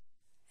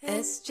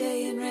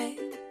SJ and Ray.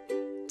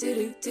 Do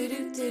do do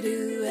do do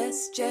do.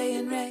 SJ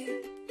and Ray.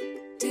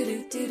 Do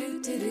do do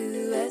do do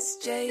do.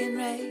 SJ and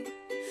Ray.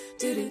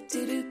 Do do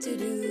do do do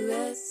do.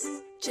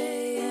 SJ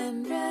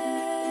and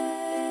Ray.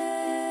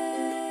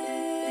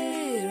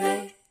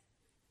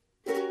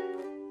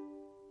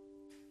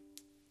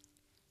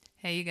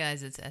 Hey, you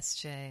guys, it's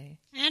SJ.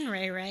 And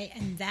Ray,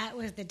 and that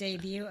was the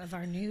debut of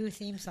our new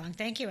theme song.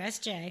 Thank you,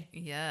 SJ.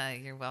 Yeah,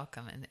 you're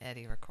welcome. And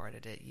Eddie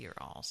recorded it. You're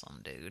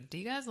awesome, dude. Do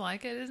you guys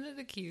like it? Isn't it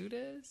the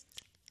cutest?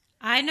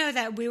 I know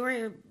that we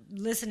were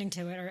listening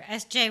to it, or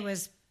SJ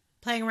was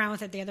playing around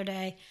with it the other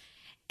day,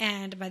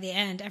 and by the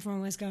end,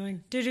 everyone was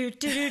going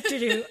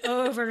do-do-do-do-do-do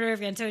over and over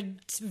again, so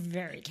it's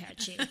very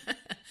catchy.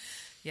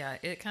 Yeah,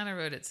 it kind of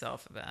wrote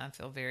itself, but I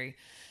feel very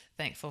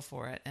thankful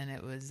for it. And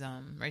it was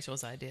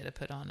Rachel's idea to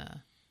put on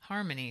a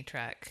harmony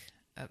track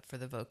up for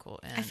the vocal.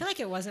 And I feel like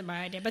it wasn't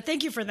my idea, but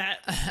thank you for that.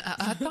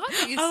 I thought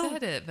that you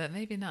said it, but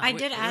maybe not. I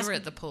did ask we were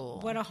at the pool.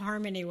 What a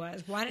harmony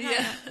was. Why did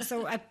I?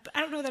 So I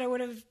don't know that I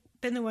would have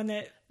been the one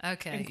that.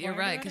 Okay, you're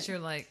right, because you're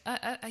like,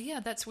 yeah,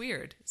 that's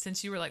weird.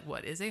 Since you were like,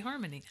 what is a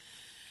harmony?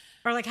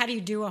 Or like, how do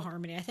you do a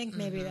harmony? I think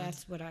maybe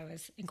that's what I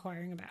was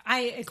inquiring about.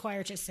 I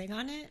inquire to sing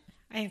on it.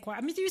 I'm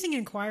using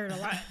inquired a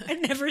lot. I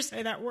never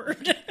say that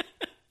word.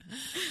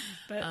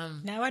 But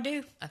now I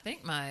do. I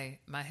think my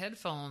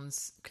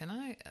headphones,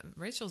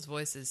 Rachel's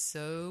voice is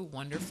so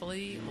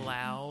wonderfully,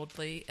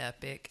 loudly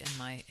epic in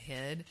my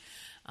head.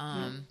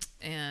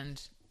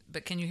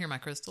 But can you hear my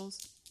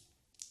crystals?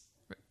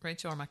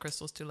 Rachel, are my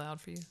crystals too loud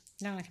for you?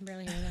 No, I can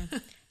barely hear them.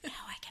 No,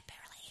 I can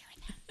barely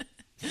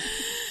hear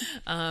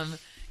them.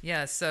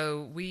 Yeah,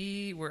 so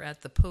we were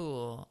at the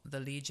pool, the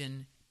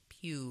Legion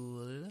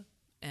Pool,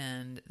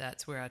 and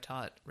that's where I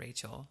taught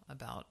Rachel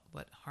about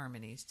what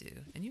harmonies do.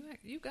 And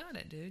you got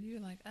it, dude. You're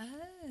like, oh.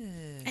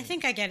 I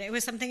think I get it. It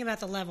was something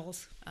about the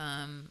levels.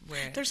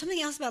 Where There's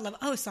something else about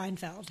levels. Oh,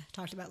 Seinfeld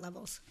talked about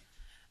levels.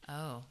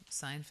 Oh,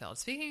 Seinfeld.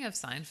 Speaking of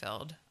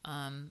Seinfeld,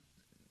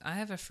 I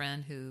have a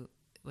friend who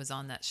was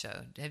on that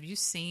show. Have you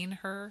seen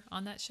her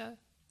on that show?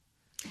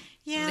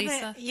 Yeah,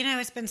 Lisa? but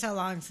it's been so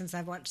long since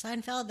I've watched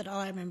Seinfeld that all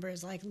I remember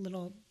is like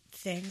little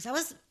things. I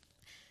was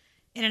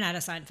in and out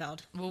of Seinfeld.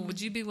 Well, would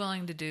you be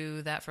willing to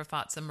do that for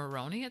Fatsa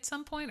Maroney at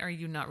some point, or are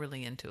you not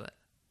really into it?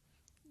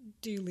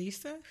 Do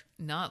Lisa?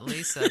 Not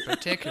Lisa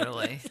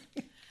particularly.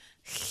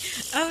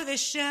 Oh, the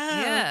show.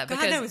 Yeah, God,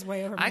 because that was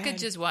way over my I could head.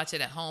 just watch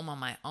it at home on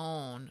my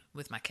own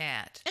with my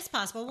cat. It's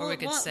possible. Or we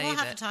could save we'll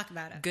have it. to talk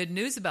about it. Good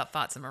news about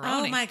Fatsa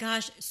Maroney. Oh my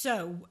gosh.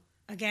 So,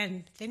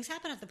 again, things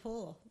happen at the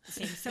pool. it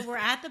seems. So we're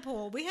at the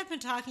pool. We have been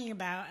talking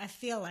about, I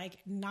feel like,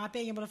 not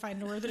being able to find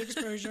Northern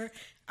Exposure.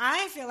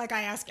 I feel like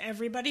I ask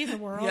everybody in the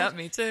world. Yeah,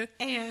 me too.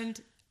 And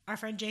our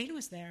friend Jane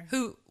was there.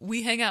 Who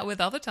we hang out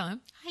with all the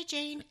time. Hi,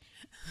 Jane.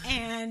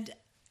 And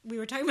we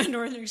were talking about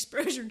Northern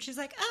Exposure, and she's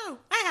like, oh,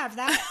 I have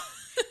that.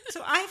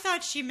 So I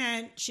thought she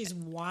meant she's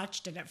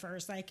watched it at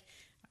first,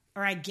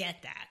 or I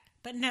get that.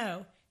 But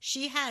no,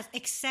 she has,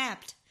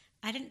 except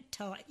I didn't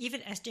tell,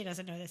 even SJ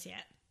doesn't know this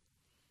yet.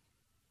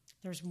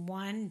 There's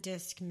one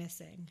disc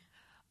missing.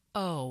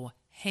 Oh,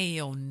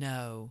 hell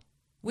no.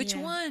 Which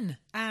one?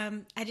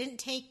 I didn't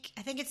take,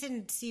 I think it's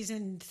in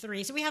season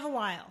 3, so we have a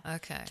while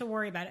to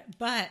worry about it.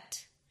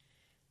 But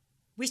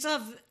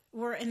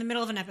we're in the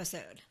middle of an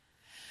episode.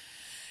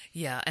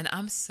 Yeah, and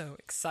I'm so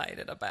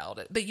excited about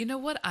it. But you know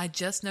what? I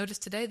just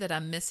noticed today that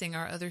I'm missing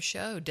our other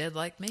show, Dead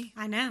Like Me.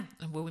 I know.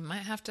 Well, we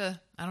might have to,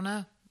 I don't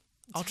know,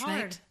 alternate.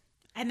 Hard.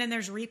 And then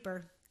there's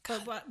Reaper.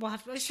 But we'll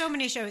have so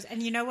many shows.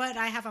 And you know what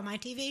I have on my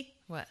TV?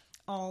 What?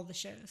 All the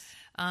shows.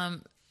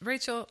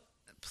 Rachel,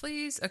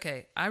 please.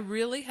 Okay, I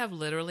really have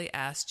literally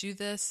asked you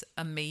this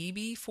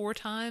maybe 4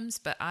 times,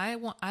 but I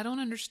don't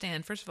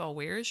understand. First of all,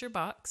 where is your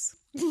box?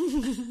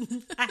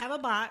 I have a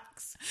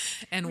box.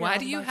 And why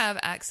do you have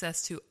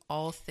access to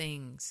all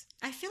things?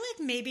 I feel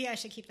like maybe I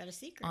should keep that a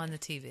secret. On the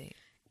TV.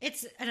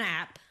 It's an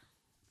app.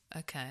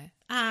 Okay.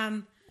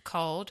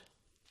 Called?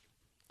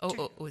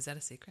 Oh, is that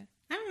a secret?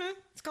 I don't know.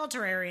 It's called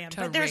Terrarium.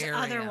 But there's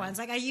other ones.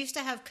 Like I used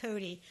to have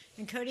Cody,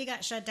 and Cody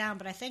got shut down,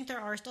 but I think there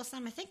are still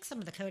some. I think some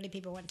of the Cody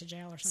people went to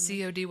jail or something.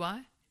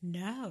 CODY?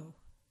 No.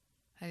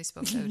 How do you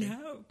spell Cody?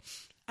 No.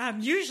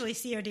 Usually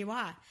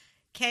CODY.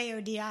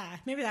 KODI.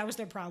 Maybe that was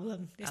their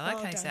problem. I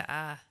like how you say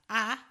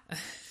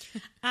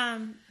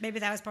maybe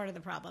that was part of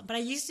the problem. But I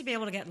used to be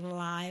able to get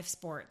live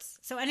sports.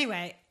 So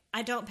anyway,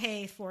 I don't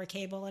pay for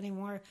cable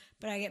anymore,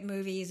 but I get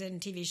movies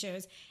and TV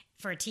shows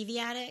for a TV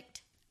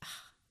addict.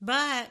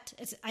 But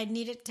I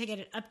needed to get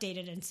it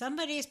updated, and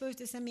somebody is supposed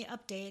to send me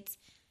updates,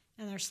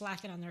 and they're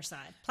slacking on their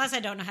side. Plus, I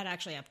don't know how to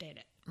actually update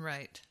it.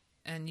 Right.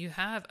 And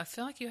I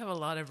feel like you have a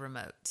lot of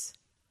remotes.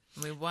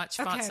 When we watch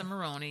Fatsa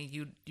Maroney,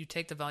 you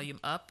take the volume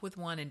up with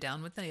one and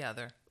down with the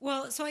other.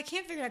 Well, so I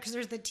can't figure it out because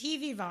there's the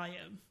TV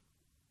volume,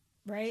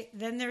 right?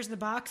 Then there's the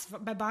box.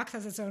 My box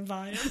has its own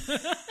volume.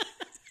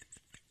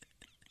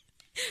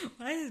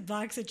 Why is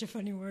box such a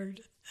funny word?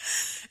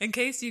 In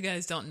case you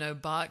guys don't know,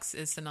 box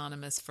is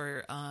synonymous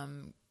for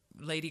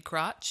lady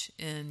crotch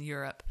in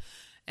Europe.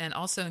 And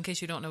also, in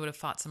case you don't know what a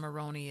Fata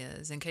Moroni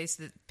is, in case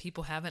that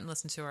people haven't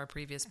listened to our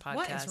previous podcast,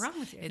 What is wrong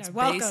with you? It's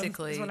welcome,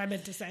 basically is what I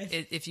meant to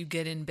say. if you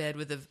get in bed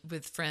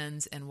with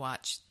friends and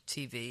watch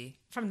TV.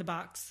 From the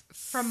box.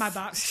 From my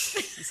box.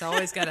 It's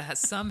always got to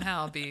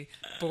somehow be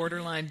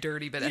borderline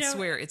dirty, but I know-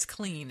 swear it's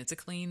clean. It's a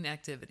clean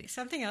activity.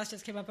 Something else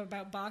just came up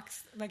about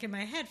box, like in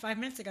my head 5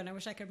 minutes ago, and I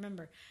wish I could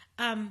remember.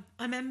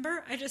 A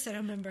member? I just said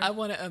a member. I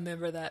want to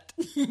remember that.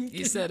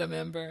 You said a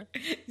member.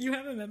 You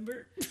have a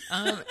member?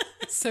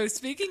 So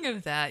speaking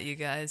of that, you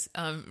guys,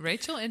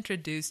 Rachel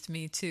introduced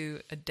me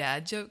to a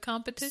dad joke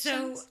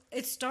competition. So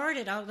it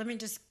started,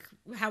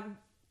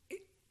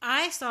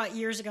 I saw it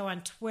years ago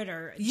on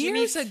Twitter.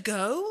 Years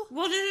ago?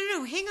 Well,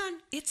 no, hang on.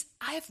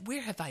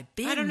 Where have I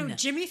been? I don't know,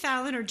 Jimmy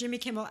Fallon or Jimmy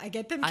Kimmel. I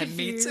get them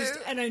confused. Me too.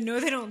 And I know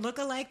they don't look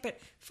alike, but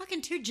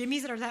fucking two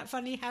Jimmys that are that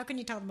funny, how can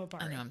you tell them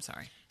apart? I know, I'm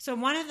sorry. So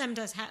one of them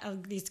does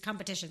these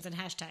competitions and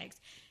hashtags.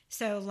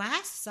 So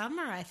last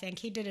summer, I think,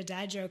 he did a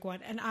dad joke one,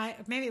 and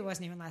maybe it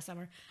wasn't even last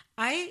summer.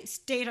 I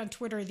stayed on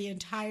Twitter the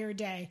entire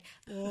day,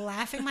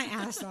 laughing my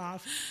ass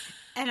off,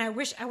 and I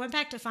went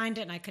back to find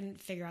it, and I couldn't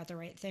figure out the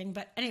right thing.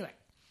 But anyway,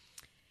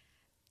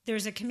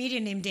 there's a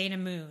comedian named Dana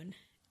Moon,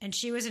 and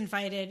she was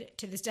invited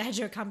to this dad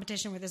joke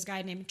competition with this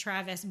guy named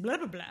Travis blah,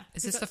 blah, blah.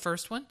 Is this the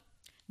first one?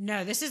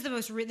 No, this is the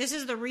this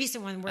is the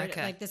recent one where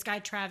Okay. like this guy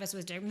Travis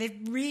was doing. They've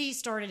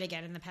restarted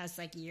again in the past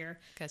like year.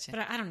 Gotcha.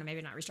 But I don't know,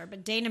 maybe not restart.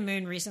 But Dana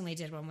Moon recently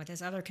did one with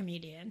this other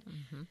comedian.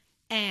 Mm-hmm.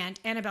 And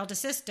Annabelle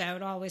DeSisto,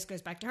 it always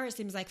goes back to her. It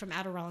seems like from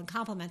Adderall and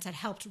Compliments had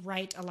helped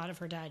write a lot of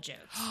her dad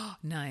jokes.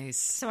 Nice.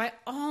 So I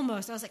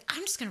was like,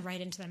 I'm just going to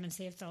write into them and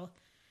see if they'll.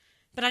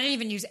 But I didn't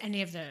even use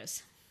any of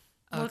those.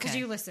 Well, because Okay.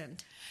 you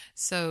listened.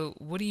 So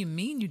what do you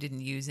mean you didn't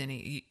use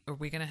any? Are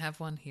we going to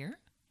have one here?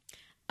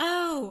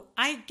 Oh,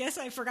 I guess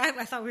I forgot.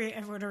 I thought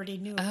everyone already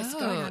knew what was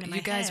going on in my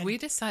you guys, head. we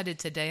decided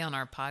today on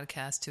our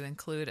podcast to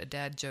include a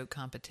dad joke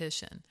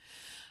competition.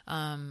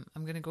 I'm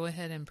going to go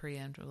ahead and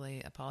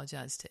preemptively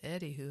apologize to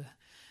Eddie, who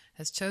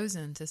has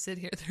chosen to sit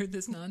here through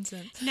this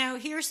nonsense. Now,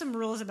 here's some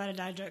rules about a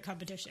dad joke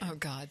competition. Oh,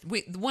 God.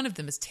 One of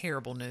them is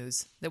terrible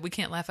news, that we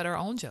can't laugh at our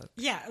own joke.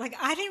 Yeah, like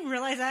I didn't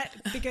realize that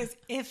because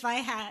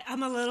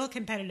I'm a little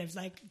competitive,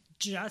 like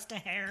just a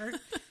hair.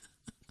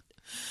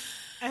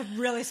 A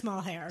really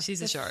small hair.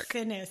 She's a shark.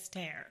 Thinnest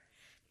hair.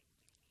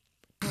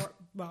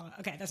 Well,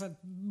 okay, that's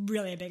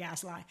really a big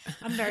ass lie.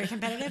 I'm very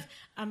competitive.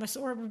 I'm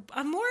more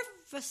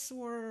of a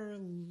sore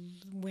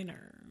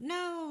winner.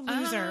 No,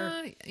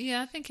 loser.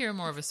 Yeah, I think you're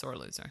more of a sore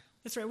loser.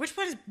 That's right. Which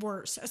one is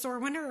worse, a sore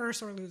winner or a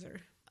sore loser?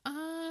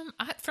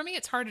 For me,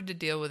 it's harder to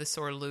deal with a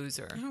sore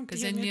loser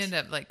because then you end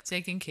up like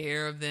taking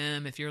care of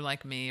them if you're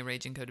like me, a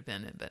raging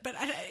codependent. But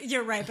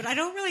You're right. But I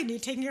don't really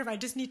need taking care of. I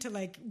just need to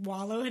like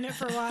wallow in it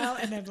for a while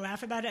and then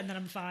laugh about it, and then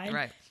I'm fine.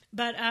 Right.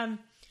 But I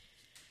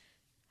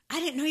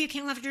didn't know you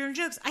can't laugh at your own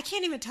jokes. I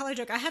can't even tell a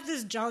joke. I have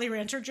this Jolly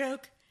Rancher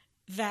joke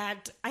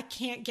that I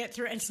can't get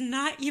through. And it's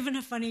not even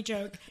a funny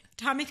joke.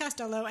 Tommy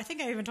Costello, I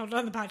think I even told it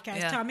on the podcast.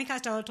 Yeah. Tommy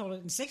Costello told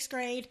it in 6th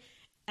grade,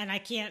 and I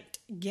can't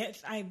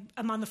get.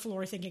 I'm on the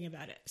floor thinking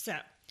about it. So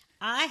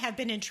I have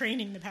been in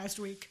training the past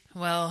week.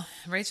 Well,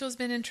 Rachel's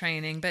been in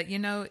training, but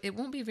it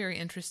won't be very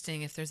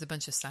interesting if there's a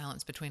bunch of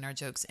silence between our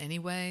jokes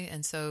anyway.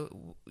 And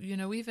so,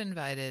 we've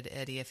invited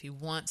Eddie if he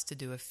wants to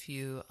do a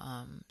few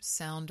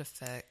sound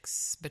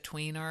effects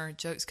between our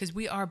jokes, because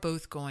we are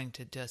both going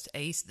to just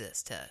ace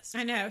this test.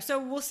 I know. So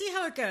we'll see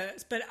how it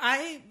goes. But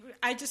I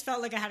just felt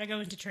like I had to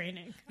go into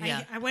training.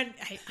 Yeah.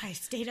 I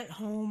stayed at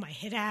home. I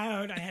hid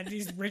out. I had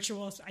these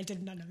rituals. I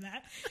did none of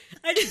that.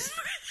 I just,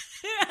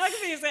 I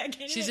can't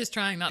She's even- just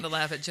trying not to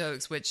laugh at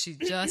jokes, which she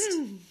just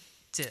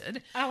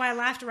did. Oh, I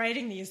laughed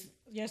writing these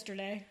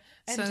yesterday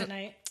and So-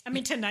 tonight.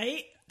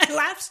 Tonight. I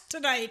laughed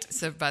tonight.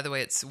 So, by the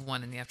way, it's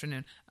 1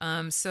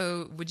 PM.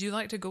 So, would you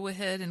like to go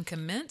ahead and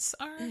commence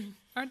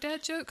our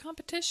dad joke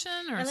competition,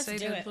 or let's save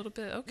do it it. a little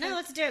bit? Okay. No,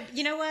 let's do it.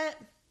 You know what?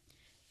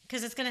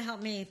 Because it's going to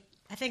help me.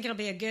 I think it'll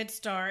be a good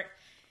start.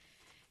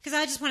 Because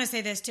I just want to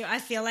say this too. I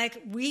feel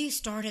like we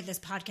started this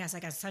podcast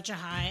like at such a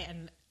high,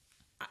 and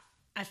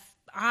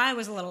I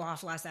was a little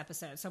off last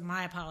episode, so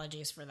my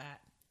apologies for that.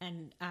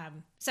 And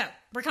so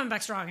we're coming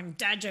back strong, and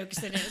dad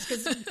jokes it is,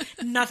 because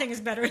nothing is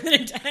better than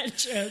a dad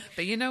joke.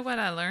 But you know what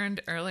I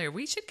learned earlier?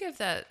 We should give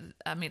that.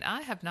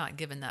 I have not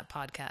given that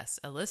podcast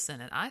a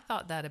listen, and I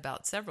thought that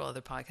about several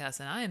other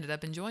podcasts, and I ended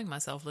up enjoying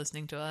myself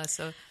listening to us.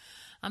 So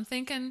I'm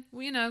thinking,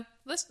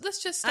 let's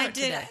just start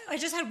today. I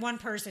just had one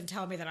person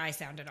tell me that I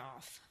sounded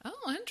off. Oh,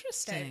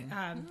 interesting.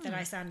 That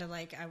I sounded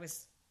like I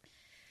was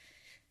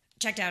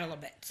checked out a little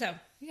bit. So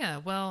Yeah,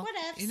 well,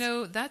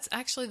 Whatevs. that's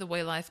actually the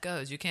way life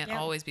goes. You can't Yeah.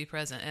 always be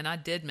present. And I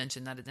did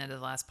mention that at the end of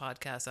the last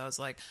podcast. I was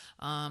like,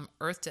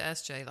 Earth to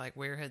SJ, like,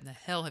 where in the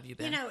hell have you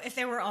been? if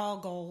they were all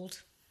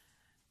gold,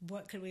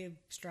 what could we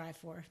strive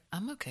for?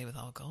 I'm okay with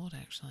all gold,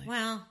 actually.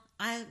 Well,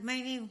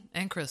 maybe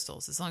And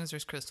crystals, as long as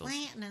there's crystals.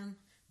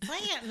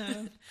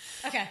 platinum.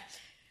 Okay.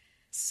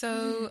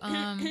 So,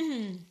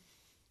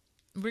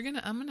 we're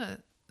gonna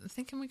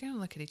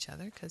look at each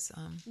other because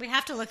We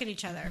have to look at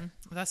each other.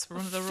 that's one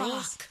of the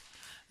rules. Fuck.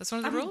 That's one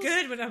of the I'm rules.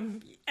 good when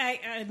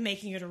I'm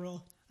making it a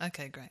rule.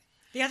 Okay, great.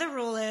 The other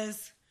rule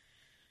is,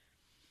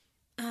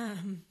 I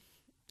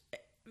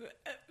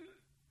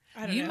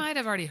don't You know. might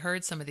have already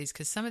heard some of these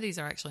because some of these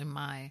are actually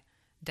my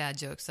dad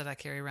jokes that I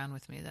carry around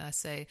with me that I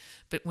say.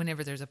 But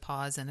whenever there's a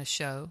pause in a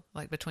show,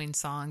 like between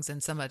songs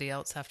and somebody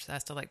else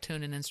has to like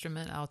tune an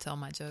instrument, I'll tell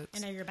my jokes.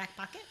 And in your back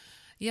pocket?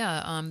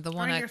 Yeah, the Or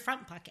one in your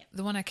front pocket?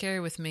 the one I carry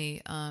with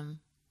me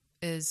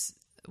is,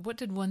 what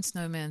did one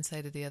snowman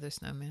say to the other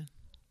snowman?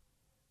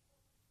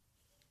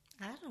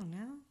 I don't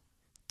know.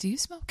 Do you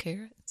smell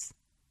carrots?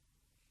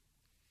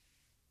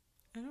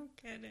 I don't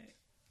get it.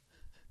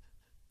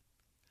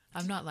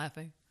 I'm not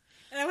laughing.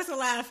 That was a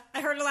laugh. I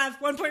heard a laugh.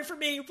 1 point for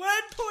me. 1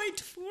 point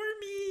for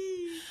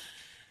me.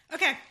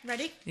 Okay,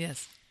 ready?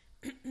 Yes.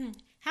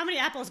 How many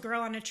apples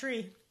grow on a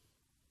tree?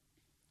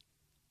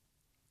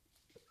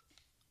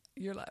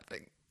 You're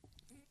laughing.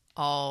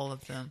 All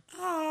of them.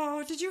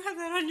 Oh, did you have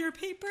that on your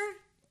paper?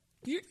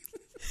 You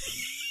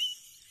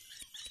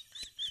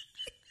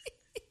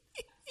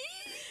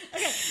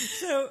Okay,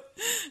 so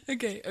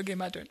Okay,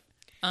 my turn.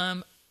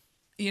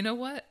 You know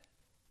what?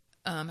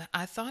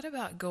 I thought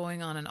about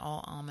going on an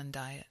all almond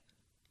diet.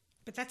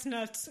 but that's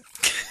nuts.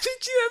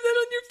 Did you have that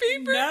on your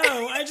paper?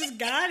 No, I just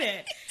got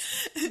it.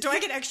 Do I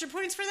get extra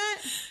points for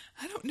that?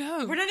 I don't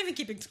know. We're not even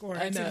keeping score.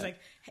 I So know. it's like,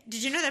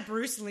 did you know that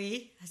Bruce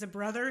Lee has a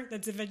brother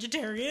that's a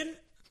vegetarian?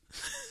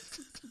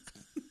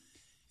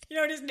 You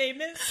know what his name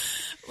is?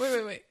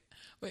 Wait.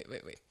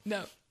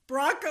 No.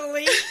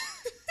 Broccoli.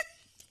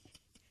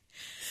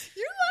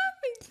 You're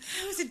laughing.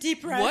 That was a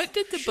deep breath. What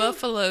did the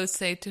buffalo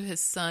say to his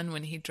son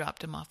when he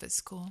dropped him off at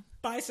school?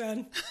 Bye,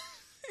 son.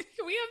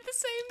 We have the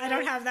same. I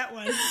don't have that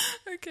one.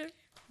 Okay.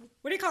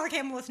 What do you call a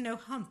camel with no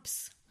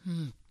humps?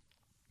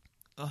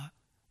 A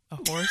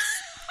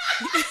horse?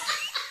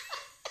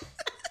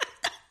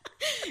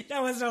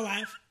 That was no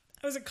laugh.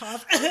 That was a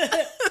cough.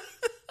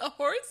 A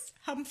horse?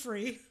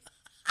 Humphrey.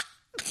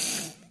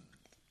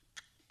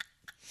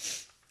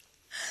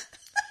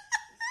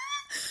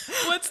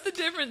 What's the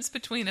difference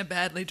between a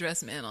badly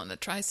dressed man on a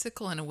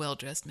tricycle and a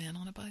well-dressed man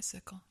on a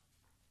bicycle?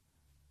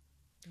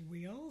 The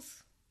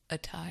wheels? A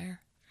tire.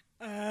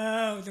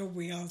 Oh, the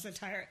wheels, the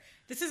tire.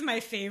 This is my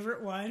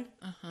favorite one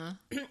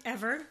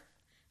ever.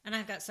 And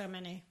I've got so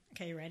many.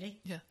 Okay, you ready?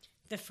 Yeah.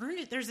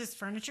 There's this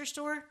furniture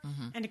store,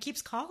 and it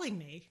keeps calling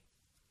me.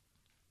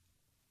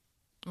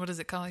 What does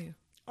it call you?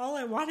 All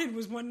I wanted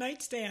was one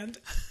night stand.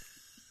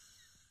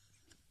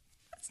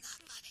 That's not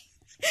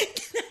funny.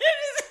 That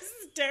is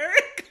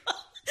hysterical.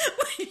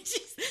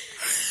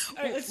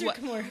 All right, let's do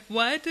What- more.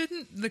 Why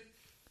didn't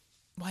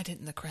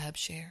the crab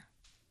share?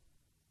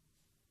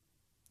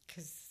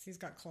 Because he's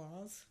got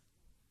claws.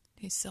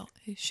 He's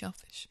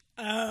shellfish.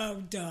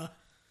 Oh, duh.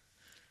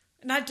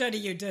 Not duh to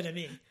you, duh to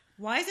me.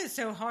 Why is it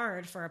so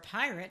hard for a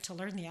pirate to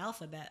learn the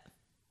alphabet?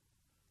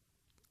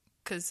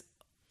 Because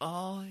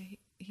all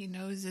he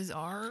knows is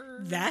R.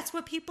 That's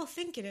what people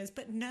think it is,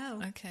 but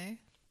no. Okay.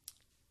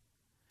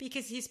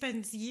 Because he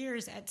spends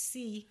years at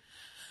sea.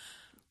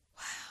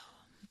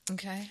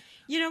 Okay.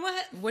 You know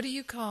what? What do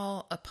you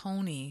call a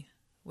pony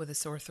with a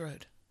sore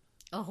throat?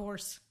 A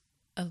horse.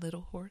 A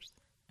little horse.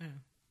 Oh.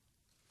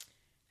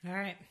 All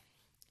right.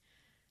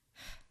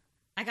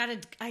 I got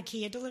an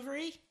IKEA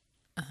delivery.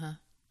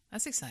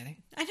 That's exciting.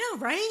 I know,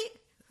 right?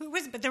 Who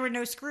was it? But there were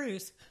no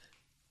screws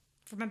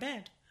for my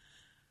bed.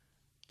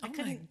 Oh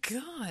my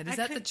God. Is I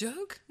that the couldn't-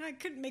 joke? I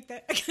couldn't make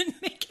that. I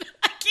couldn't make it.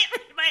 I can't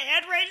read my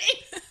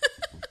handwriting.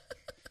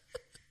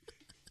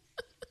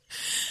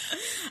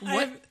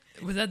 What?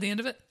 Was that the end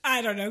of it?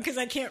 I don't know because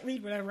I can't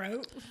read what I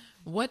wrote.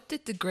 What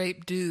did the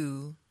grape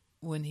do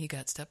when he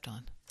got stepped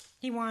on?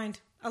 He whined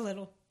a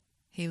little.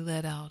 He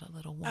let out a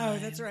little wine. Oh,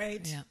 that's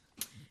right. Yeah.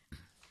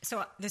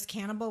 So this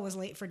cannibal was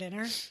late for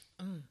dinner.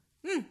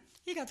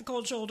 He got the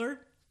cold shoulder.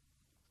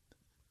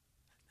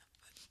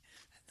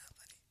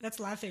 That's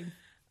laughing.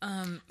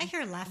 I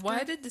hear laughter.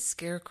 Why did the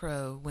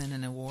scarecrow win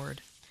an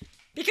award?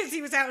 Because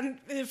he was out in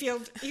the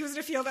field. He was in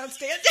a field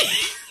outstanding.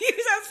 He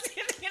was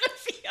outstanding in a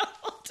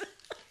field.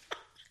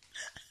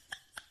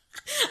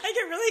 I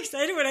get really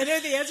excited when I know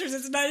the answers.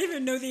 It's not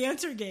even know the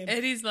answer game.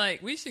 Eddie's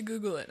like, we should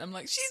Google it. I'm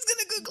like, she's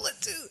going to Google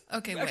it too.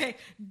 Okay, wait. Okay.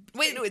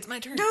 Wait, no, it's my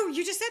turn. No,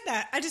 you just said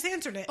that. I just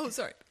answered it. Oh,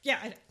 sorry. Yeah.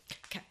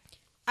 Okay.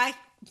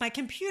 My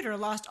computer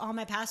lost all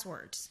my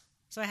passwords,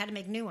 so I had to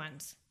make new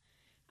ones.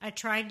 I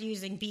tried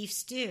using beef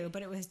stew,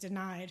 but it was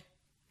denied.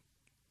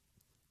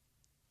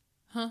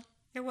 Huh?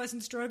 It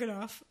wasn't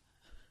stroganoff.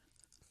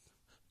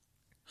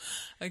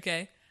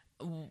 Okay.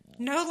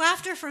 No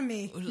laughter from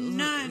me.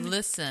 None.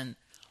 Listen,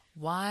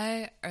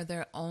 why are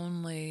there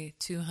only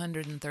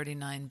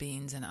 239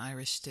 beans in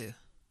Irish stew?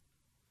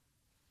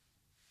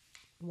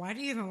 Why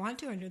do you even want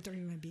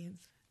 239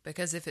 beans?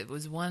 Because if it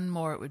was one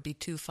more, it would be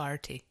too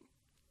farty.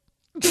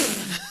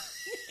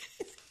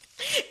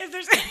 If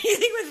there's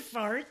anything with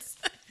farts,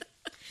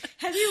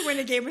 have you win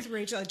a game with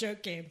Rachel, a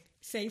joke game?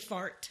 Say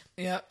fart.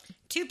 Yep.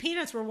 2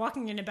 peanuts were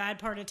walking in a bad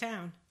part of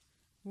town.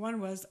 One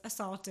was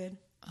assaulted.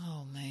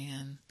 Oh,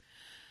 man.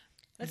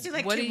 Let's do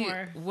like What two do you-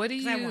 more. what do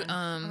 'cause I you, won.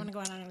 I want to go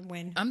on and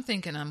win. I'm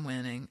thinking I'm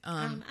winning.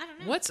 I don't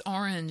know. What's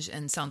orange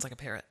and sounds like a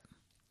parrot?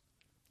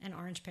 An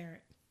orange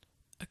parrot.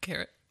 A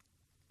carrot.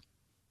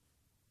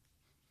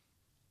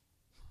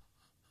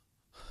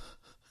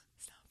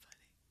 It's not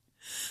funny.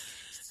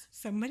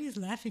 Somebody's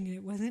laughing and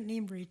it wasn't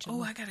named Rachel.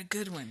 Oh, I got a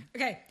good one.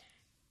 Okay.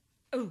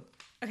 Oh,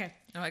 okay.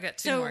 Oh, I got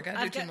two more. I got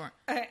to do two more.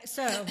 Okay,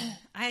 so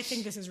I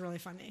think this is really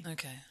funny.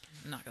 Okay.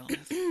 I'm not going to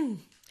laugh.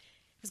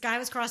 This guy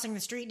was crossing the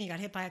street and he got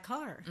hit by a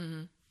car.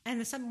 Mm-hmm.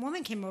 And some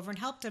woman came over and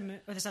helped him,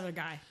 or this other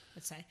guy,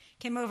 let's say,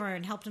 came over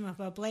and helped him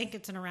with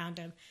blankets and around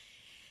him.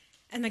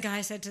 And the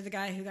guy said to the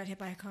guy who got hit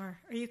by a car,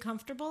 "Are you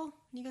comfortable?"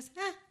 And he goes,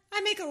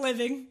 "I make a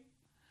living."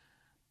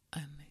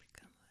 I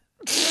make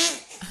a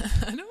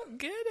living. I don't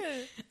get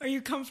it. "Are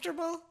you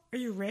comfortable? Are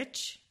you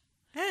rich?"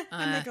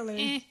 I make a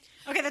living.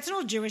 Okay, that's an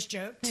old Jewish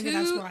joke. Maybe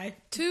that's why.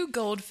 Two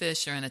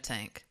goldfish are in a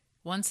tank.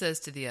 One says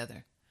to the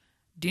other,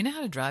 "Do you know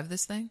how to drive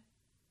this thing?"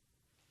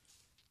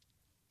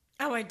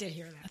 Oh, I did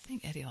hear that. I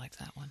think Eddie liked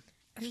that one.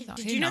 Okay,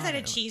 did you know that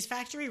a cheese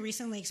factory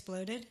recently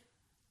exploded?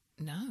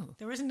 No.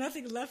 There was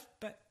nothing left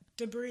but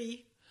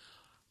debris.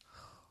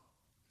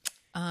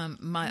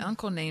 My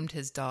uncle named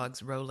his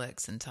dogs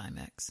Rolex and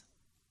Timex.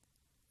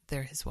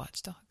 They're his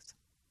watchdogs.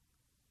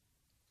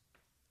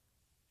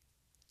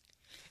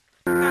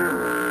 I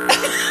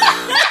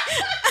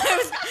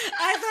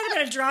thought I'm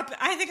going to drop.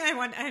 I think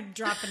I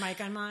dropped the mic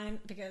on mine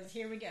because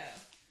here we go.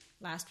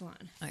 Last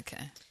one.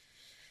 Okay.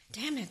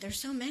 Damn it, there's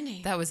so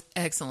many. That was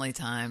excellently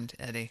timed,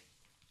 Eddie.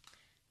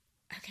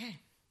 Okay.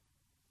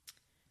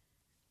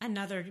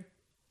 Another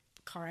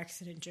car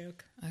accident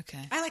joke.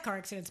 Okay. I like car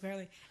accidents,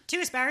 barely. Two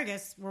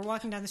asparagus were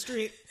walking down the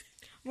street.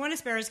 One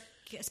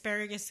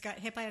asparagus got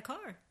hit by a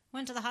car.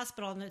 Went to the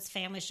hospital, and his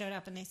family showed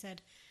up, and they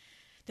said,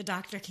 the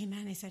doctor came in,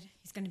 and he said,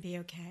 he's going to be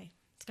okay.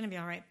 It's going to be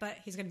all right, but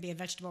he's going to be a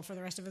vegetable for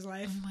the rest of his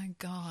life. Oh, my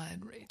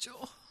God,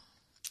 Rachel.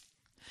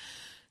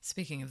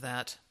 Speaking of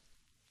that.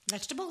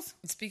 Vegetables?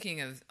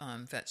 Speaking of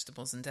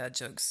vegetables and dad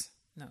jokes.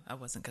 No, I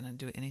wasn't going to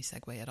do any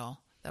segue at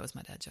all. That was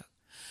my dad joke.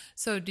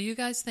 So do you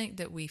guys think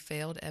that we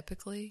failed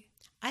epically?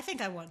 I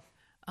think I won.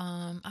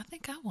 I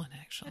think I won,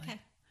 actually. Okay.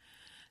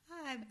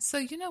 So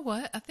you know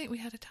what? I think we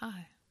had a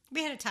tie.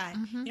 We had a tie.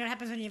 You know what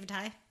happens when you have a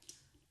tie?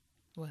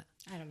 What?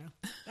 I don't know.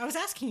 I was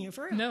asking you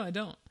for real. No, I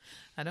don't.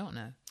 I don't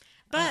know.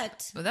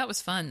 But Well, that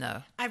was fun,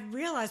 though. I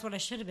realized what I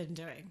should have been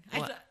doing.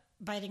 What?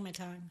 Biting my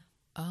tongue.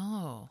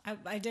 Oh.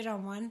 I did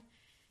on one.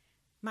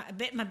 I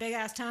bit my big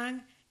ass tongue,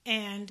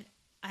 and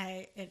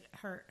it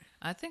hurt.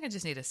 I think I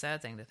just need a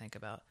sad thing to think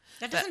about.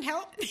 That doesn't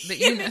help. But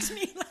It makes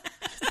me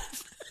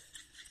laugh.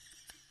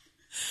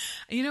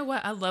 You know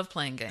what? I love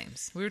playing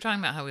games. We were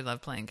talking about how we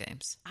love playing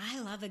games. I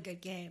love a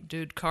good game.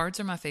 Dude, cards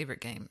are my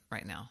favorite game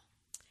right now.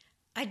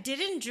 I did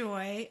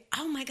enjoy.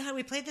 Oh my god,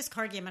 we played this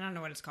card game. I don't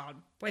know what it's called.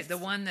 Wait, the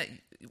one that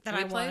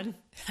I played? won.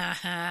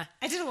 I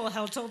did a little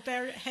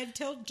head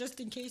tilt just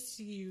in case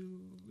you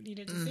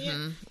needed to see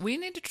it. We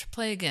need to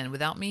play again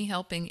without me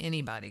helping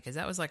anybody because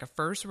that was like a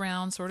first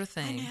round sort of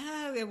thing.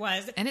 No, it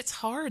was. And it's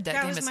hard.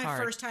 That game is hard. That was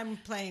my first time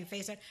playing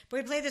Face It. But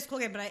we played this cool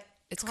game, but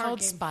it's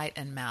called Spite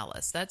and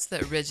Malice. That's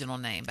the original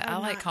name, but I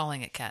like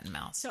calling it Cat and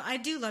Mouse. So I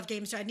do love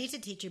games, so I need to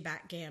teach you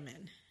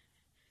backgammon.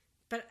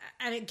 But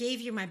I gave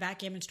you my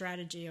backgammon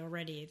strategy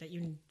already that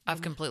you...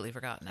 I've completely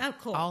forgotten it. Oh,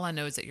 cool. All I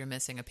know is that you're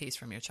missing a piece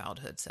from your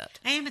childhood set.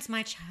 It's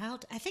my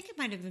child. I think it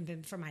might have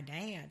been from my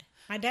dad.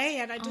 I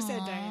just said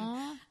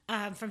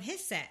dad. From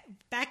his set.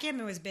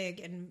 Backgammon was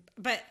big,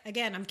 but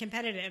again, I'm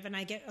competitive and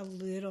I get a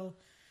little...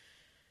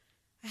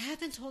 I have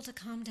been told to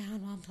calm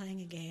down while I'm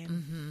playing a game.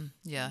 Mm-hmm.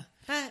 Yeah.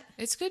 But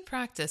it's good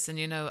practice. And,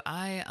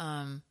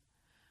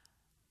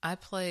 I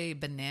play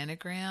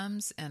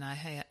bananagrams, and I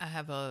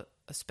have a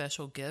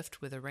special gift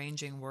with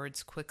arranging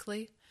words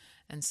quickly.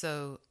 And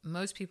so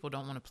most people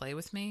don't want to play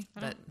with me,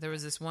 but there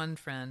was this one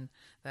friend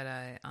that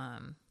I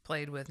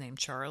played with named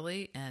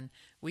Charlie, and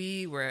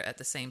we were at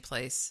the same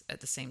place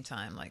at the same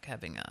time, like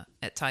having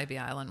at Tybee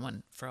Island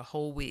one for a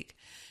whole week.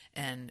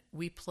 And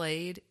we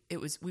played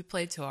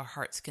to our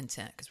heart's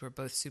content because we're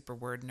both super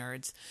word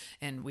nerds,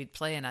 and we'd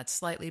play and I'd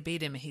slightly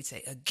beat him and he'd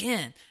say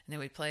again, and then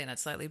we'd play and I'd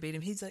slightly beat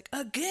him. He's like,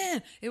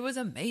 again. It was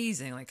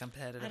amazingly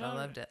competitive. I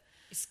loved it.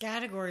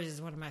 Categories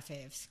is one of my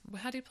faves.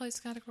 Well, how do you play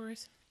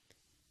categories?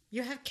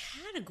 You have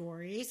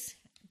categories,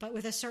 but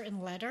with a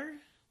certain letter.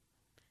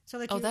 So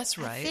like, that's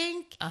right. I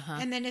think,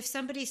 and then if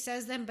somebody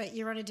says them, but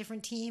you're on a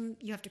different team,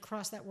 you have to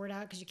cross that word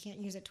out because you can't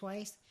use it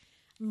twice.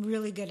 I'm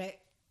really good at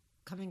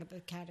coming up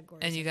with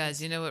categories. And you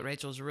guys, you know what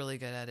Rachel's really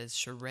good at is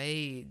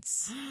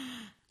charades.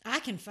 I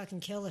can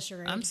fucking kill a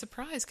charade. I'm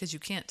surprised because you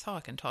can't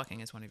talk, and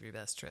talking is one of your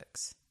best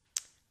tricks.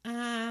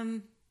 I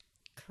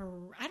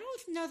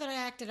don't know that I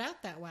acted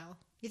out that well.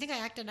 You think I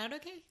acted out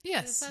okay?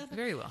 Yes,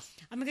 very well.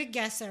 I'm a good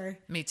guesser.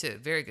 Me too.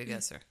 Very good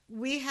guesser.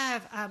 We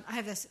have, I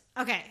have this.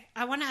 Okay,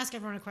 I want to ask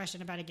everyone a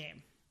question about a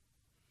game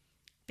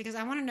because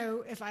I want to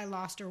know if I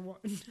lost or won.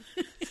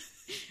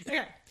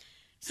 Okay.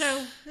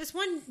 So this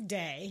one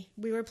day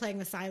we were playing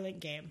the silent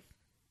game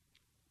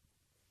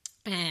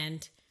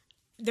and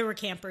there were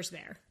campers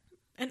there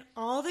and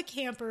all the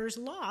campers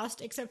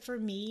lost except for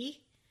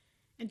me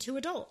and two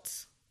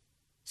adults.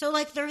 So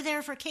like they're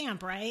there for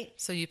camp, right?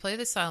 So you play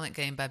the silent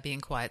game by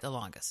being quiet the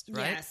longest,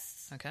 right?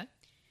 Yes. Okay.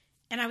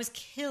 and I was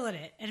killing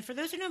it. And for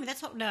those who know me,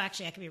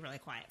 actually, I can be really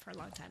quiet for a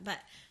long time, but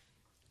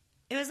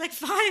it was like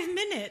 5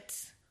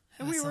 minutes.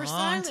 And we That's were a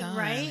long silent, time,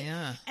 right?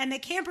 yeah. And the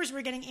campers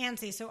were getting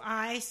antsy, so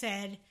I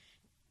said,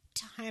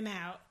 time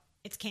out.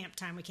 It's camp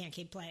time. We can't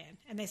keep playing.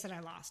 And they said I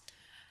lost.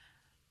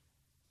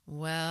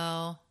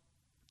 Well,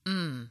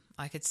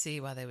 I could see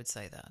why they would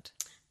say that.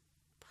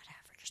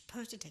 Whatever. You're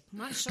supposed to take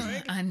my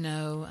side. I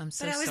know. I'm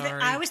so But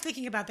sorry. I was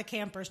thinking about the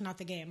campers, not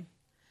the game.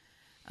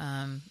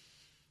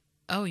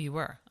 Oh, you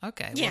were?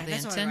 Okay. Yeah, well, the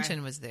that's what I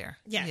intention was there.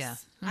 Yes. Yeah.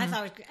 I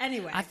thought it was,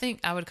 anyway. I think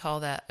I would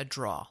call that a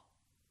draw.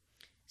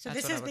 So That's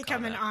this what I has would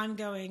become call an that.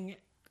 ongoing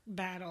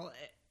battle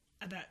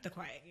about the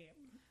quiet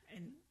game.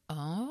 And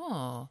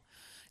Oh.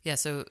 Yeah,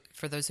 so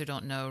for those who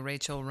don't know,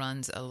 Rachel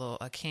runs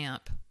a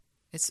camp.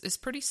 It's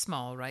pretty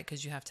small, right?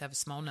 Because you have to have a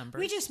small number.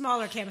 we do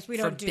smaller camps. We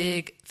for don't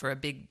do for a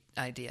big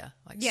idea,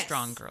 like Yes,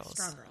 strong girls.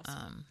 strong girls.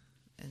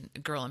 And a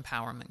girl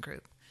empowerment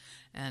group.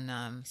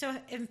 And So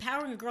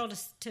empowering a girl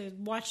to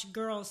watch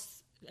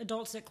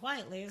adults sit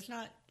quietly is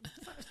not.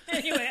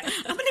 Anyway,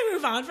 I'm going to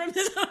move on from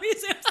this.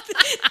 Obviously,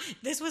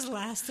 this was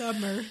last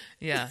summer.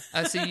 yeah.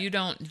 So you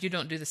don't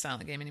do the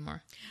silent game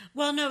anymore.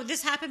 Well, no,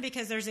 this happened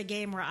because there's a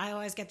game where I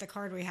always get the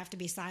card where you have to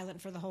be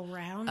silent for the whole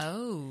round.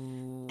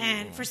 Oh.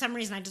 And for some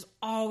reason, I just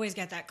always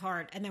get that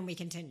card, and then we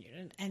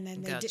continued, and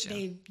then Gotcha.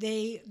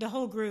 the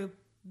whole group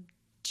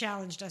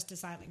challenged us to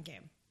silent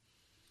game,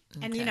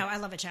 and Okay. I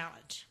love a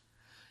challenge.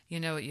 You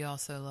know what you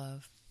also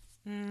love?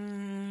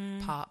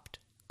 Popped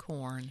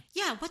corn.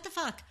 Yeah, what the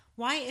fuck?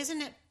 Why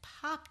isn't it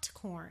popped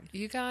corn?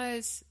 You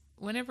guys,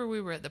 whenever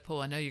we were at the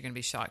pool, I know you're going to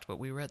be shocked, but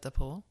we were at the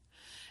pool,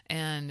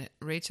 and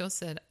Rachel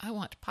said, "I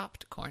want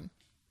popped corn."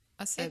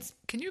 I said, It's-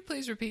 "Can you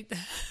please repeat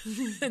that?"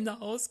 And the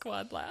whole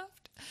squad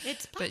laughed.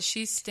 It's popped. But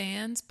she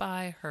stands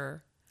by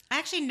her. I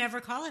actually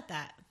never call it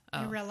that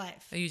in real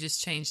life. Oh, you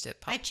just changed it.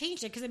 I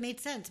changed it because it made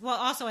sense. Well,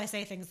 also I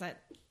say things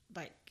that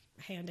like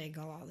hand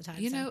angle all the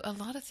time. You so- know, a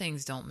lot of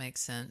things don't make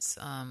sense.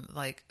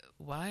 Like,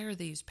 why are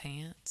these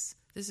pants?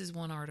 This is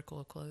one article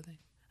of clothing.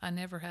 I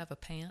never have a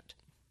pant.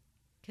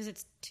 because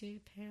it's two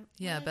pants.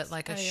 Yeah, but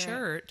like a you're right.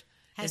 shirt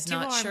Has is two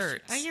not arms.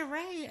 shirts. Oh, you're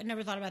right. I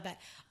never thought about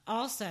that.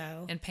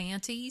 Also, And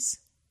panties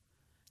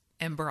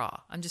and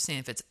bra. I'm just saying,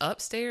 if it's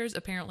upstairs,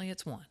 apparently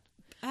it's one.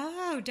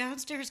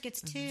 downstairs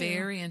gets two.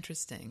 Very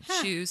interesting.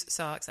 Shoes,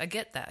 socks. I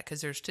get that because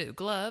there's two.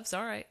 Gloves,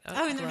 all right.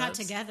 Oh, and they're not gloves.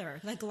 together.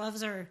 Like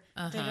gloves are.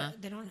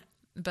 They don't.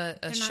 But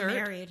a They're not shirt,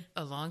 married.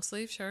 a long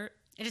sleeve shirt.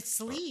 And it's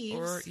sleeves.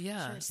 Or,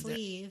 yeah, Shirt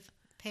sleeve,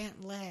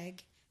 pant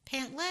leg,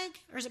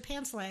 or is it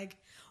pants leg?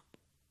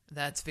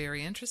 That's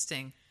very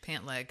interesting.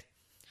 Pant leg.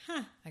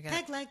 Huh? I got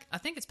Peg leg. I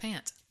think it's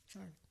pant.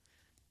 Sorry.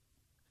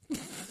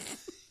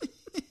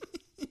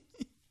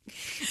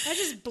 I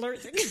just blurt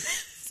things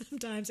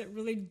sometimes that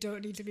really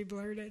don't need to be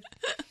blurted.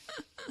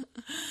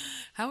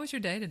 How was your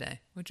day today?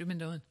 What you been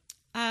doing?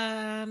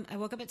 I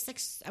woke up at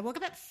 6. I woke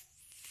up at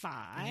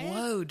 5.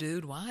 Whoa,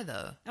 dude. Why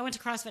though? I went to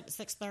CrossFit at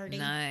 6:30.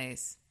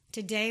 Nice.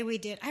 Today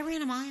I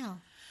ran a mile.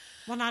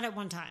 Well, not at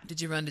one time.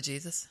 Did you run to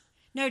Jesus?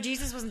 No,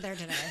 Jesus wasn't there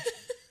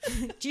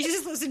today.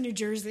 Jesus lives in New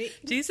Jersey.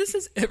 Jesus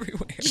is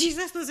everywhere.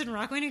 Jesus lives in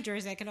Rockaway, New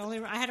Jersey.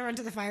 I had to run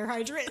to the fire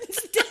hydrant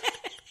instead.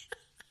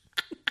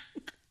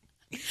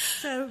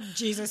 So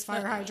Jesus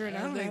fire hydrant. I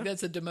I don't think know.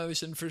 that's a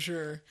demotion for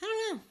sure. I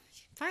don't know.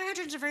 Fire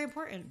hydrants are very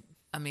important.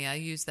 I mean, I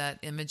used that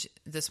image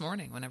this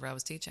morning whenever I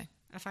was teaching.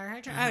 A fire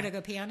hydrant? Oh, to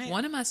go pee on it?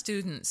 One of my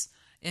students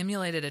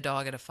emulated a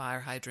dog at a fire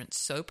hydrant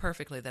so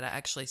perfectly that I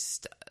actually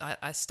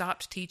I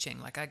stopped teaching.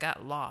 Like, I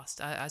got lost.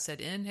 I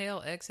said,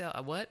 inhale, exhale.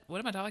 What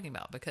am I talking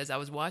about? Because I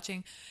was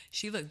watching.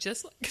 She looked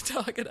just like a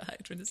dog at a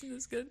hydrant. Isn't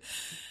this good?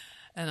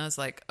 And I was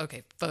like,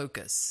 okay,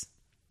 focus.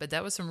 But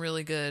that was some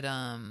really good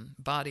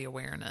body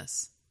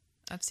awareness.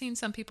 I've seen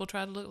some people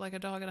try to look like a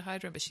dog at a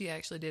hydrant, but she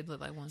actually did look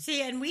like one.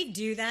 See, and we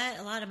do that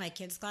a lot of my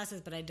kids'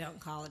 classes, but I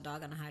don't call a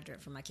dog on a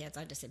hydrant for my kids.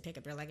 I just say pick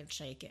up your leg and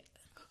shake it.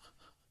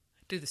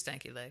 Do the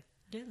stanky leg.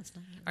 Do this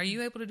not. Are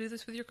you able to do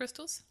this with your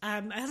crystals? I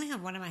only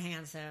have one in my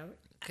hand, so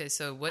Okay,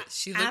 so what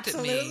she looked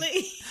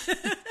absolutely.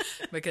 at me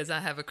because I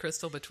have a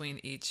crystal between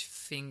each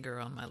finger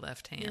on my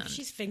left hand.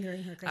 She's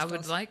fingering her I crystals.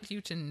 would like you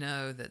to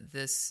know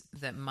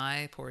that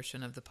my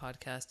portion of the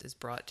podcast is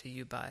brought to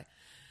you by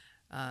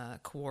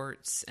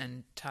quartz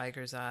and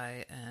tiger's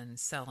eye and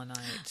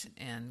selenite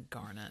and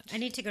garnet. I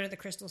need to go to the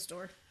crystal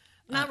store.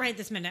 Not right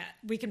this minute.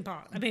 We can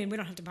pause. I mean, we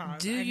don't have to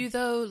pause. Do you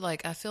though?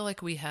 Like, I feel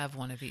like we have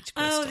one of each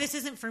crystal. Oh, this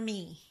isn't for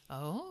me.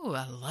 Oh,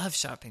 I love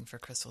shopping for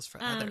crystals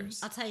for others.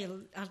 I'll tell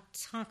you. I'll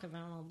talk about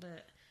it a little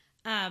bit.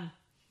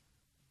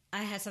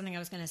 I had something I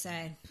was going to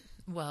say.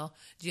 Well,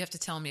 do you have to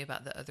tell me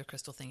about the other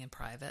crystal thing in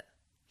private?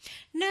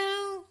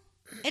 No,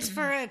 it's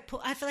for a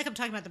pool. I feel like I'm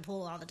talking about the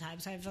pool all the time,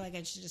 so I feel like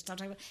I should just stop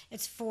talking about it.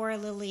 It's for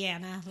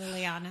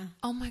Liliana.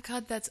 Oh my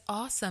God, that's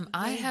awesome.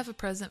 I have a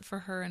present for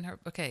her and her.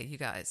 Okay, you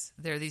guys,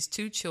 there are these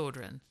two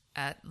children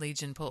at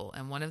Legion Pool,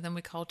 and one of them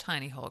we call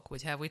Tiny Hulk,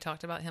 which have we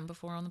talked about him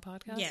before on the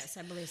podcast? Yes,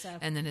 I believe so.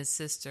 And then his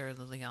sister,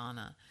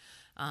 Liliana.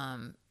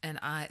 And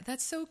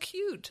that's so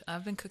cute.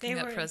 I've been cooking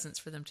up presents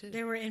for them too.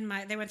 They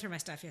went through my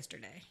stuff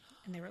yesterday,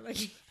 and they were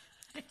looking.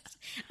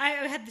 I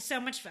had so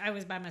much. I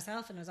was by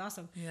myself, and it was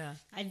awesome. Yeah.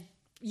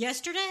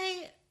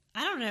 Yesterday,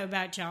 I don't know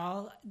about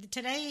y'all.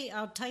 Today,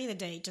 I'll tell you the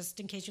date, just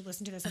in case you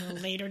listen to this at a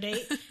later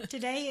date.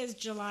 Today is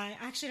July.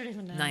 Actually, I don't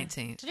even know.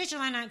 19th. Today's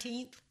July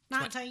 19th.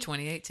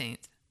 2018.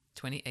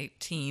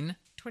 2018.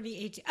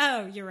 2018.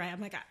 Oh, you're right. I'm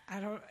like, I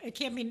don't. It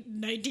can't be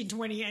 19,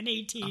 20, and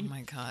 18. Oh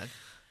my God.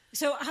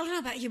 So I don't know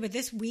about you, but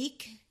this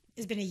week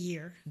has been a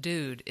year.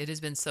 Dude, it has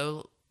been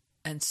so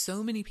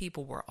many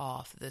people were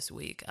off this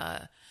week.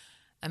 I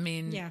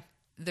mean, Yeah.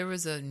 there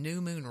was a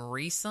new moon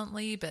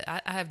recently, but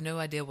I have no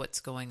idea what's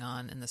going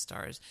on in the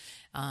stars.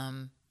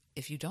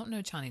 If you don't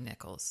know Chani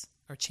Nichols,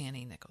 or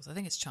Chani Nichols, I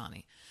think it's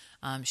Chani.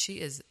 She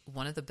is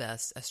one of the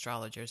best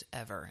astrologers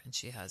ever, and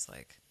she has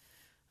like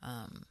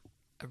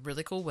a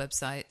really cool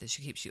website that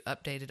she keeps you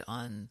updated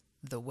on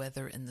the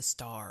weather and the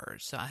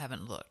stars. So I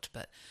haven't looked,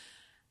 but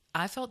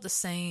I felt the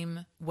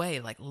same way,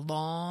 like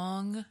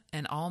long,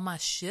 and all my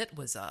shit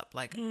was up.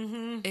 Like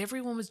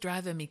everyone was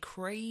driving me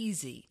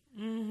crazy.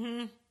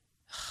 Mm-hmm.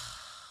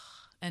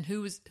 And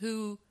who's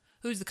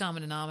the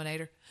common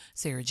denominator?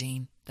 Sarah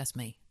Jean. That's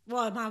me.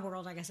 Well, in my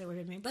world, I guess it would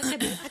be me. But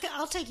maybe,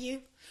 I'll take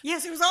you.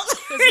 Yes, it was all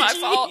Sarah It's my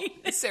Jean. fault.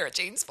 It's Sarah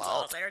Jean's All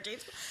fault. Sarah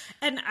Jean's fault.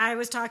 And I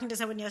was talking to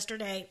someone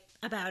yesterday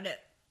about it.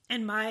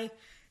 And my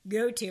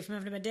go-to from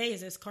every day is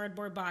this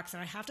cardboard box.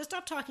 And I have to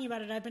stop talking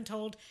about it. I've been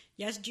told,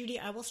 yes, Judy,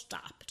 I will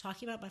stop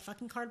talking about my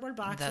fucking cardboard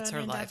box. That's and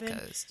her end life up in-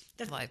 ghost.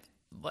 That's-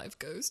 Life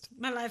ghost.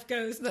 My life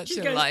ghost. That's She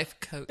your goes- life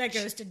coach. That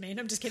ghosted me.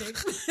 I'm just kidding.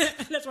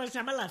 That's why it's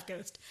not my life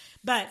ghost.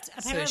 But So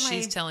apparently,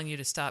 she's telling you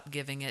to stop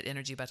giving it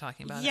energy by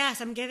talking about it?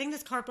 yes, I'm giving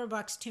this cardboard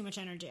box too much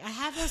energy. I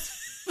have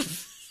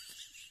this.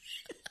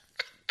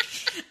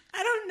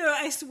 I don't know.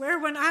 I swear,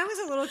 when I was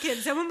a little kid,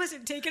 someone must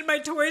have taken my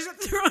toys and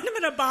thrown them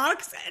in a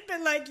box and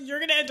been like, "You're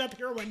going to end up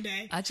here one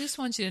day." I just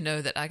want you to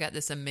know that I got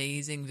this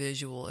amazing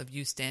visual of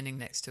you standing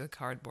next to a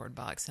cardboard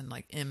box and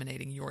like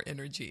emanating your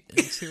energy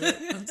into it.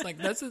 It's like,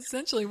 that's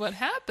essentially what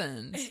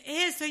happens. It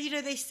is. So,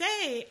 they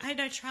say, I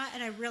try,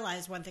 and I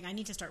realize one thing, I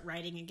need to start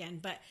writing again.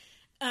 But,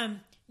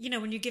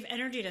 when you give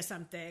energy to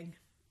something,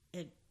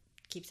 it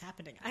keeps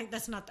happening. I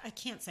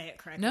can't say it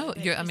correctly. No, but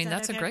I is mean, that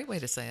that's okay? a great way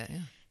to say it. Yeah.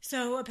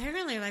 So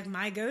apparently, like,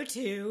 my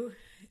go-to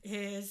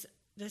is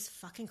this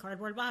fucking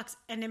cardboard box.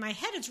 And in my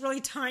head, it's really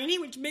tiny,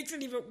 which makes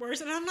it even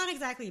worse. And I'm not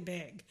exactly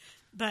big,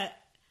 but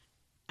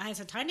it's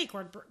a tiny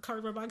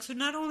cardboard box. So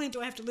not only do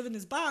I have to live in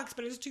this box,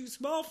 but it's too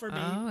small for me.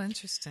 Oh,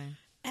 interesting.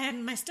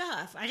 And my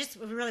stuff, I just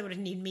really would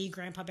need me,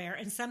 Grandpa Bear,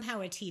 and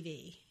somehow a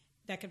TV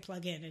that could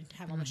plug in and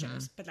have all the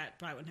shows. But that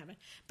probably wouldn't happen.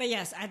 But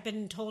yes, I've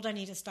been told I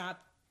need to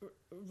stop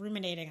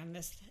ruminating on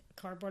this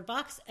cardboard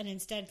box and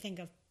instead think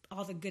of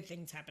all the good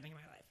things happening in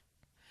my life.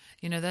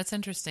 That's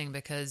interesting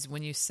because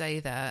when you say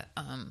that,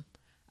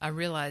 I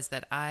realize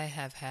that I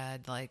have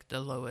had like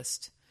the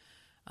lowest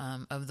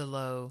of the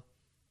low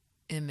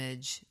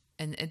image,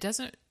 and it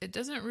doesn't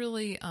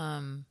really.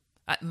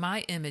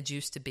 My image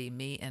used to be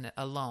me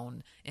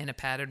alone in a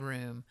padded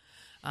room,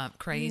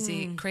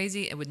 crazy,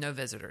 and with no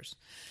visitors,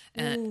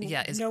 and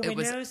it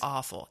was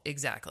awful.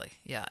 Exactly,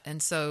 yeah.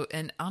 And so,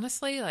 and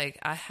honestly, like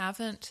I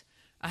haven't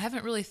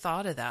really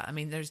thought of that. I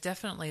mean, there's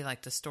definitely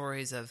like the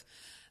stories of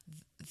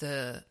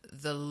the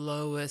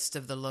lowest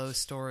of the low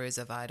stories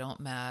of I don't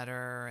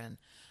matter and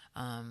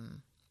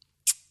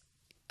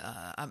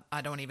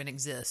I don't even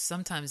exist.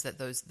 Sometimes that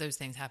those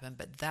things happen,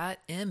 but that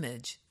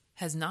image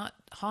has not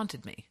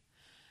haunted me.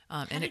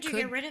 How did you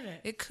get rid of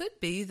it? It could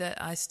be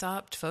that I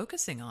stopped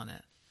focusing on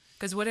it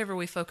because whatever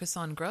we focus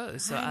on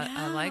grows. So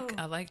I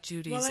like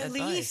Judy's well, at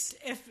advice. least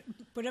if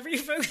whatever you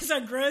focus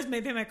on grows,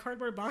 maybe my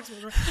cardboard box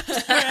will grow.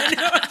 I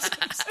know what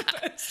I'm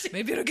supposed to.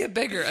 Maybe it'll get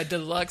bigger. A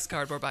deluxe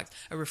cardboard box,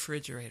 a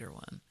refrigerator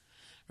one,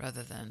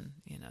 rather than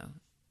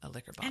a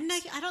liquor box. And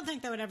I don't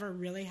think that would ever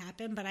really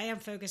happen, but I am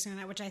focusing on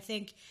that, which I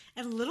think,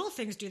 and little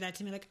things do that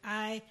to me. Like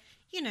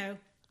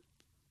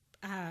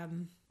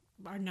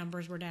our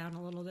numbers were down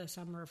a little this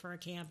summer for a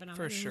camp, and I'm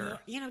For sure.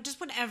 Just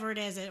whatever it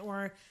is,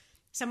 or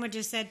someone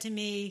just said to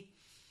me,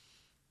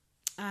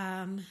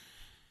 oh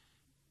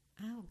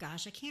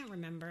gosh, I can't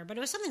remember, but it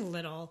was something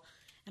little.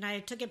 And I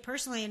took it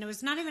personally, and it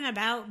was not even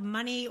about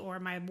money or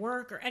my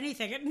work or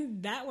anything.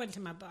 And that went to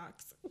my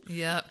box.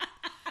 Yep.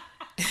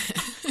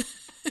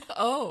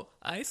 Oh,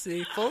 I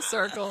see. Full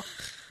circle.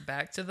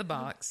 Back to the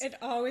box. It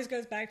always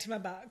goes back to my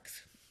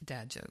box.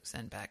 Dad jokes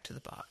and back to the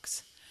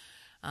box.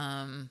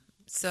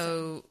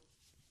 So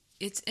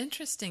it's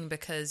interesting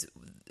because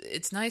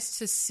it's nice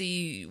to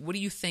see, what do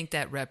you think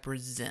that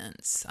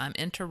represents? I'm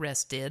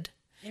interested.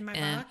 In my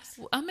box?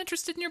 I'm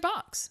interested in your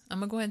box. I'm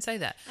going to go ahead and say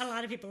that. A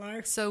lot of people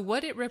are. So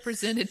what it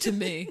represented to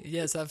me,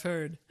 yes, I've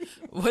heard.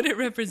 What it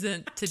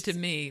represented to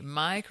me,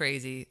 my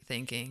crazy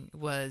thinking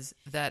was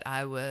that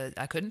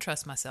I couldn't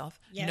trust myself.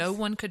 Yes. No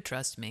one could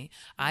trust me.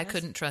 I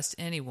couldn't trust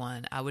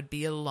anyone. I would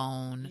be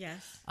alone.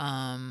 Yes.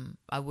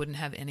 I wouldn't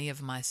have any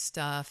of my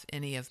stuff,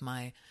 any of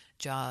my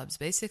jobs,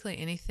 basically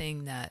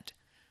anything that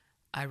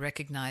I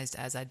recognized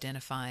as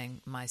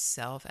identifying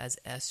myself as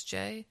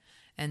SJ.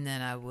 and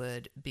then I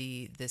would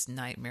be this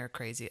nightmare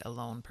crazy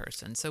alone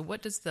person. So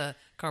what does the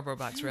cardboard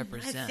box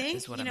represent? I think,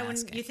 is what I'm when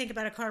asking. you think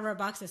about a cardboard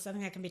box, it's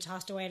something that can be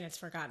tossed away and it's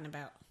forgotten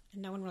about.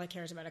 And no one really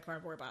cares about a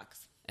cardboard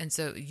box. And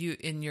so you,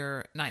 in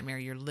your nightmare,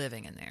 you're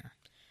living in there.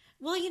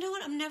 Well, you know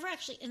what? I'm never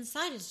actually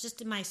inside. It's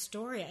just in my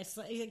story. It's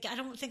like, I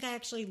don't think I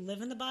actually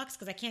live in the box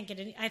because I can't get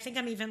in. I think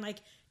I'm even like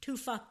too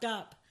fucked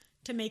up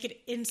to make it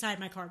inside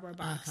my cardboard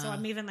box. So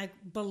I'm even like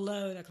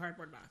below the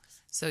cardboard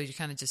box. So you're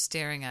kind of just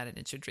staring at it.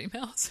 It's your dream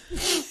house.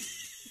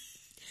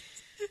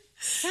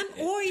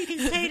 Or you can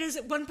say it as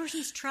one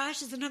person's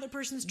trash is another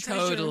person's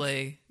treasure.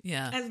 Totally.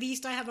 Yeah. At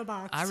least I have a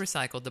box. I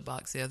recycled the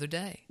box the other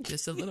day.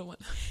 Just a little one.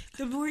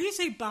 The more you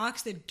say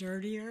box, the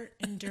dirtier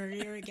and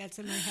dirtier it gets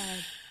in my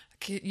head.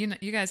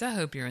 You guys, I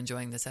hope you're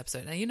enjoying this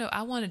episode. Now,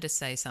 I wanted to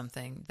say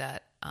something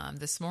that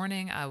this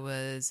morning I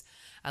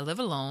live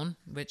alone,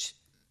 which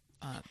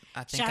I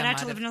think Shout I out might to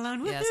have, living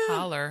alone. Yes, Woohoo!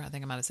 holler. I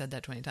think I might have said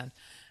that 20 times.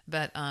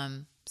 But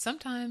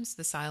sometimes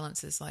the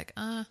silence is like,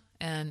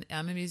 and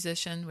I'm a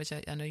musician, which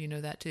I know you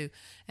know that too.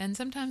 And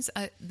sometimes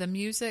the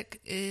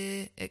music,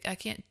 I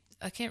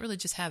can't really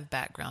just have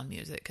background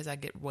music because I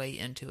get way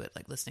into it,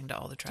 like listening to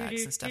all the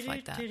tracks and stuff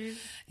like that.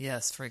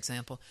 Yes, for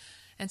example.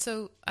 And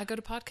so I go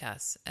to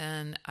podcasts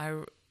and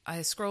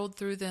I scrolled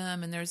through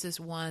them, and there's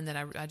this one that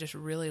I just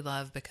really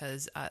love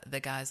because the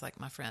guy's like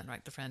my friend,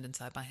 right? The friend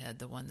inside my head,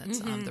 the one that's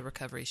on the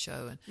recovery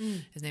show,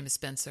 and his name is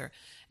Spencer.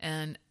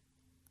 And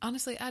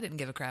honestly, I didn't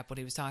give a crap what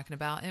he was talking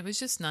about. It was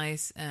just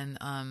nice, and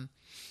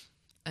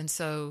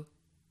so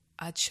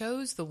I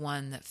chose the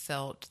one that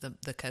felt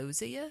the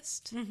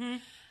coziest,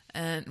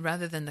 and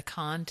rather than the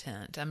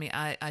content. I mean,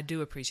 I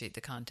do appreciate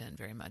the content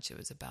very much. It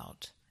was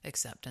about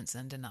acceptance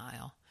and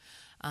denial.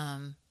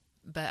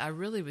 But I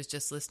really was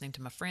just listening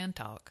to my friend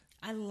talk.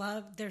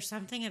 There's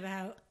something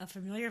about a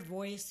familiar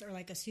voice or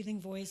like a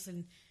soothing voice.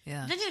 And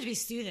Yeah. it doesn't have to be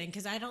soothing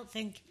because I don't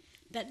think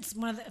that's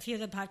a few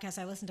of the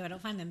podcasts I listen to. I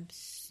don't find them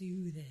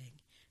soothing.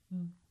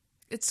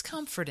 It's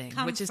comforting,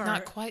 which is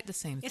not quite the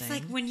same thing. It's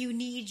like when you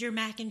need your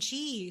mac and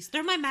cheese.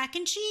 They're my mac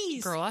and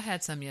cheese. Girl, I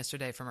had some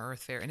yesterday from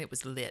Earth Fair, and it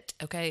was lit,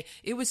 okay?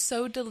 It was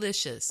so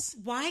delicious.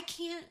 Why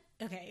can't...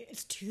 Okay,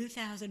 it's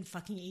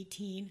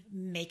 2018.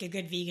 Make a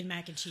good vegan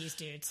mac and cheese,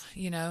 dudes.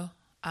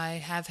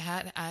 I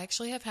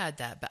actually have had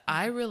that, but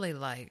I really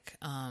like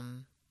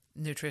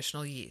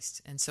nutritional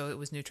yeast. And so it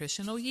was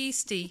nutritional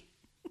yeasty.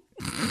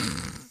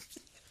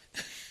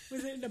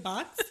 Was it in a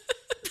box?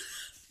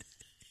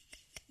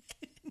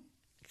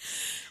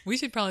 We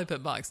should probably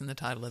put box in the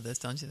title of this,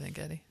 don't you think,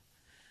 Eddie?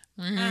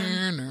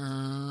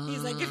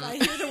 He's like, if I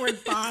hear the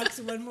word box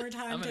one more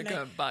time, I'm going to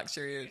go box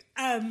your ears.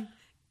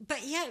 But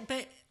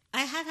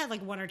I have had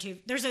like one or two.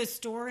 There's a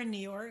store in New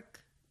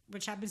York,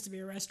 which happens to be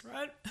a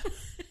restaurant.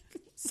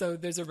 So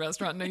there's a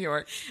restaurant in New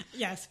York.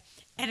 Yes.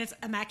 And it's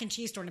a mac and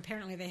cheese store, and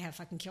apparently they have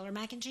fucking killer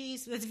mac and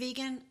cheese that's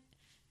vegan.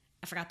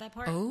 I forgot that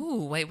part.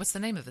 Oh, wait, what's the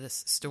name of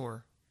this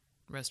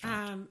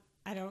restaurant?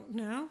 I don't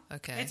know.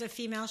 Okay. It's a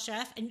female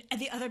chef. And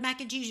the other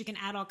mac and cheese, you can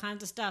add all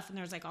kinds of stuff, and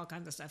there's like all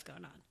kinds of stuff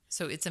going on.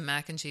 So it's a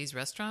mac and cheese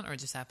restaurant, or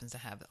it just happens to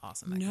have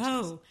awesome mac and cheese?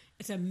 No,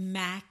 it's a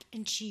mac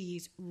and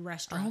cheese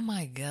restaurant. Oh,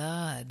 my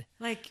God.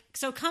 Like,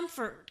 so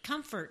comfort.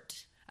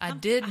 I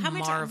did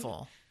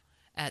marvel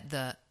at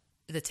the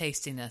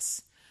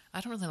tastiness.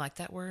 I don't really like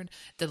that word.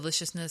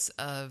 Deliciousness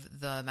of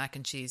the mac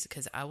and cheese,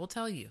 because I will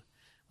tell you,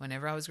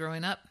 whenever I was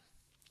growing up,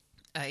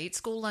 I ate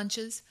school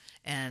lunches,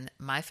 and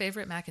my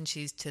favorite mac and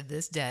cheese to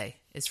this day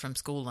is from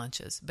school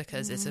lunches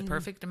because it's a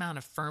perfect amount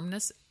of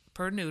firmness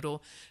per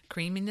noodle,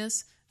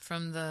 creaminess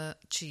from the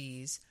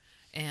cheese,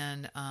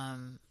 and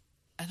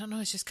I don't know,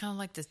 it's just kind of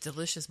like this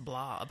delicious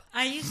blob.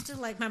 I used to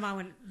like, my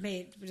mom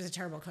was a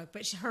terrible cook,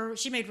 but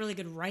she made really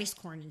good rice,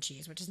 corn, and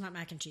cheese, which is not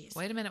mac and cheese.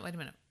 Wait a minute.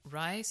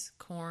 Rice,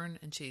 corn,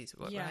 and cheese.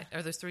 What, Yeah. right?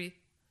 Are those three?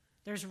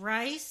 There's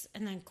rice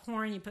and then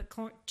corn. You put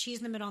cheese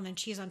in the middle and then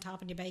cheese on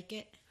top and you bake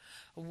it.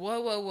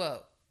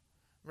 Whoa.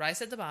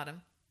 Rice at the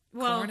bottom,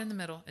 corn in the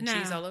middle, and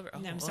cheese all over.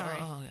 No, I'm sorry.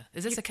 Oh, yeah.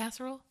 Is this a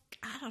casserole?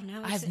 I don't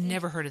know. I've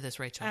never heard of this,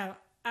 Rachel. Oh,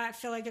 I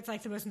feel like it's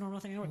like the most normal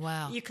thing in the world.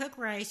 Wow. You cook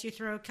rice, you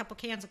throw a couple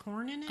cans of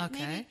corn in it,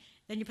 Okay. maybe.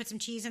 Then you put some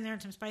cheese in there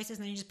and some spices,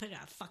 and then you just put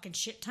a fucking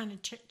shit ton of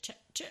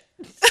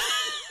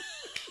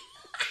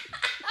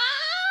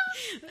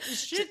a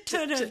shit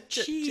ton of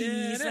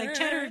cheese, like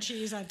cheddar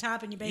cheese on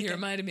top, and you bake You it.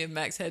 reminded me of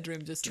Max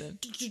Headroom just then.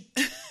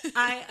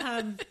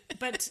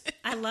 But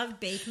I love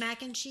baked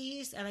mac and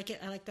cheese. I like it.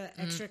 I like the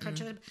extra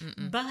crunch of it.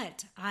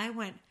 But I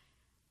went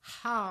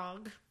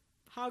hog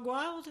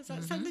wild. Is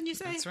that something you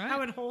say? That's right. I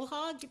went whole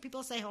hog. Do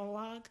people say whole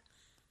hog?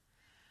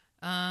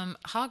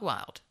 Hog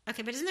wild.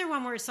 Okay, but isn't there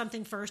one where it's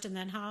something first and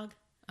then hog?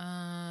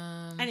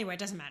 Anyway, it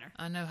doesn't matter.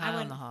 I know how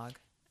on the hog.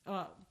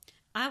 Well,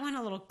 I went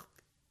a little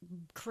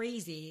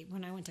crazy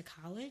when I went to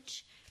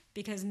college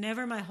because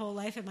never my whole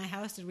life at my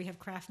house did we have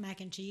Kraft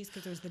mac and cheese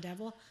because it was the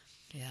devil.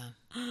 Yeah.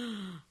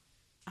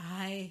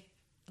 I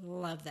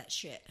love that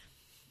shit.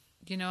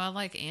 I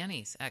like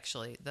Annie's,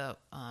 actually. The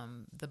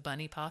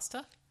bunny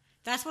pasta.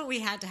 That's what we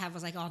had to have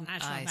was like all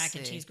natural I mac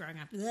and see. cheese growing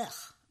up. Ugh.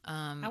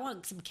 I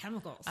want some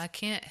chemicals. I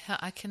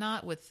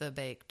cannot with the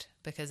baked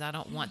because I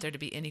don't want there to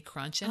be any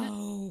crunch in it.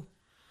 Oh,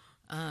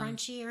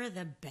 crunchier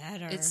the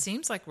better. It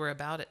seems like we're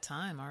about at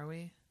time. Are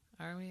we,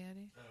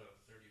 Eddie?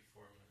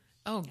 34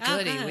 minutes. Oh, Oh,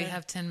 goody. good. We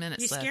have 10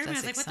 minutes You left. scared me.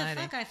 That's I was like, what the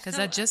exciting. fuck? Because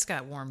I just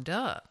got warmed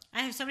up.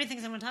 I have so many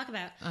things I want to talk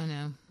about. I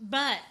know.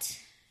 But,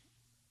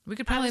 We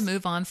could probably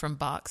move on from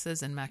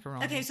boxes and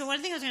macaroni. okay, so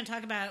one thing I was going to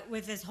talk about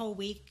with this whole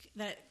week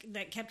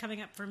that kept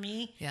coming up for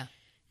me, Yeah.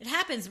 it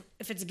happens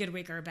if it's a good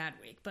week or a bad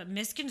week, but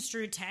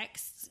misconstrued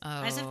texts.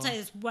 I just have to Oh. tell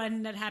you this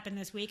one that happened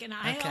this week, and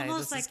I Okay,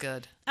 almost this is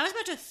good. I was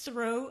about to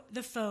throw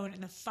the phone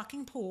in the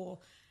fucking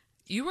pool.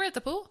 You were at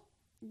the pool?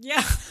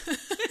 Yeah.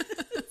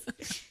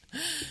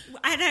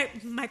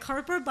 My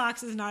cardboard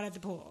box is not at the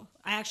pool.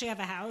 I actually have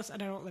a house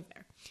and I don't live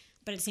there,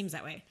 but it seems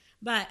that way.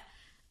 But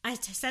I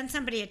sent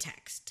somebody a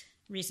text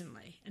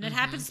recently, and it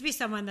happens to be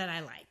someone that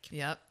I like.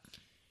 Yep.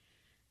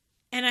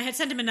 And I had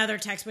sent him another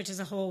text, which is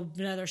a whole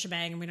another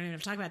shebang, and we don't even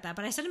have to talk about that.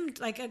 But I sent him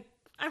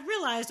I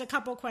realized a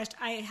couple questions.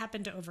 I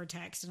happen to over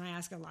text, and I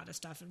ask a lot of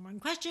stuff in one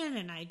question,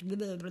 and I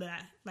blah, blah, blah,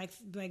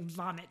 like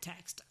vomit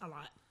text a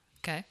lot.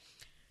 Okay.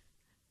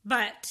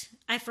 But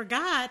I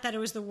forgot that it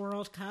was the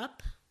World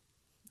Cup.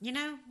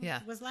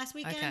 Yeah. It was last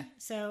weekend. Okay.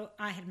 So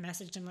I had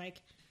messaged him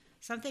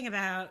something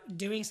about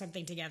doing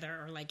something together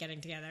or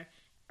getting together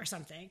or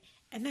something.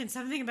 And then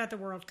something about the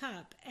World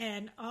Cup.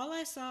 And all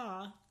I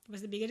saw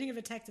was the beginning of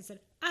a text that said,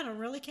 I don't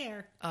really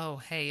care. Oh,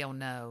 hell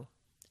no.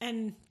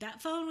 And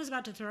that phone was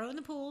about to throw in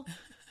the pool.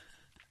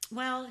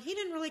 Well, he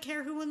didn't really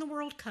care who won the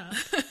World Cup.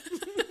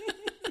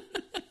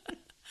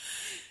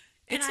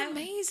 It's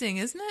amazing,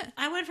 isn't it?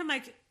 I went from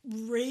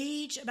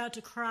rage about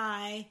to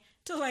cry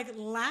to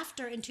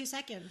laughter in 2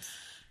 seconds.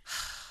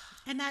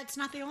 And that's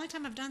not the only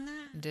time I've done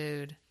that.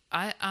 Dude,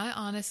 I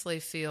honestly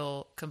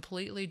feel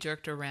completely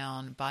jerked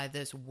around by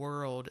this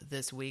world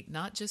this week,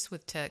 not just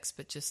with text,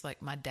 but just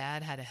my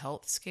dad had a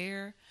health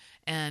scare,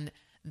 and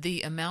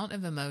the amount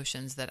of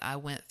emotions that I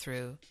went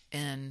through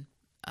in,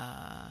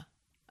 I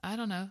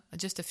don't know,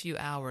 just a few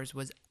hours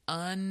was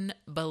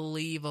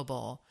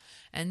unbelievable.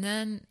 And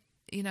then,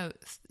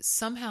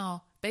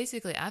 somehow,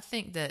 basically, I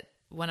think that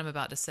what I'm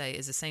about to say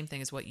is the same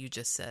thing as what you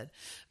just said,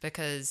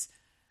 because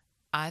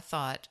I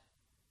thought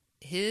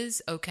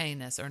his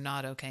okayness or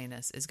not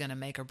okayness is going to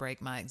make or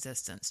break my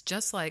existence.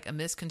 Just like a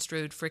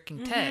misconstrued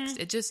freaking text.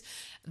 It just,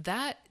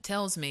 that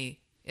tells me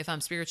if I'm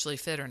spiritually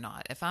fit or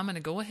not. If I'm going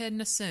to go ahead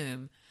and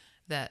assume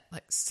that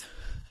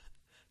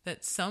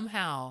that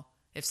somehow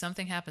if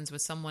something happens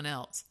with someone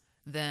else,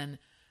 then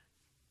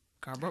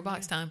cardboard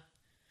box time,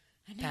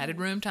 padded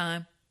room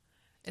time.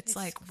 It's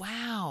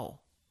wow.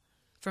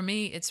 For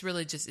me, it's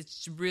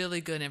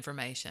really good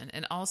information.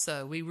 And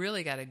also, we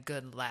really got a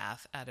good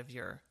laugh out of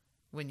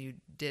when you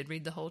did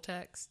read the whole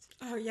text.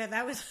 Oh, yeah,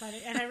 that was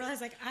funny. And I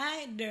realized,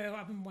 I know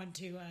I'm one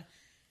to,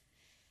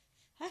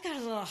 I got a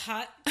little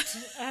hot.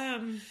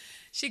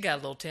 She got a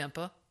little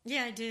temper.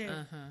 Yeah, I do.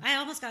 I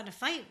almost got in a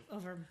fight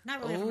over,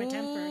 not really over my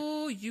temper.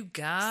 Oh, you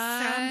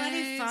guys.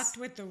 Somebody fucked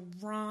with the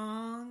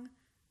wrong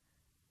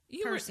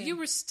person. You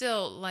were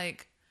still,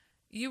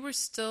 you were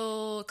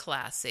still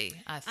classy,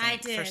 I think, I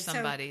did. for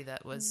somebody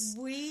that was...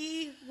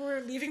 We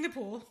were leaving the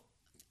pool,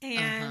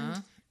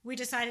 and we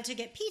decided to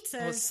get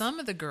pizzas. Well, some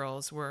of the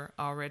girls were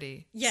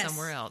already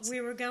somewhere else. We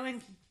were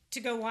going to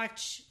go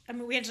watch...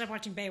 we ended up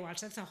watching Baywatch.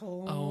 That's a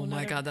whole... Oh,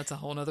 my God, that's a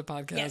whole other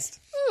podcast. Yes.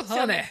 Ooh,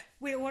 honey. So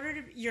we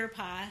ordered your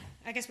pie.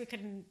 I guess we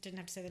didn't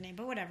have to say the name,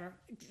 but whatever.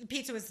 The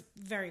pizza was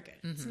very good.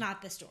 It's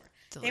not the store.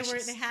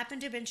 Delicious. They happened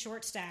to have been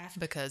short-staffed.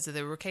 Because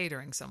they were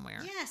catering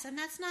somewhere. Yes, and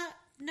that's not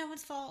no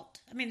one's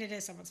fault. I mean, it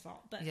is someone's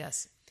fault, but...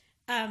 Yes.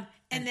 And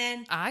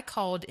then... I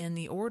called in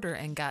the order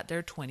and got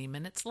there 20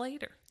 minutes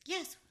later.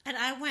 Yes, and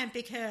I went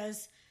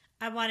because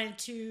I wanted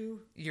to...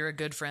 You're a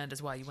good friend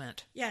is why you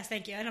went. Yes,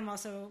 thank you. And I'm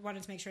also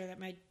wanted to make sure that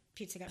my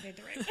pizza got made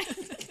the right way.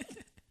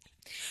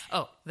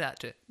 Oh, that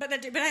too. But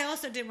I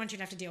also didn't want you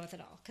to have to deal with it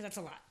all, because that's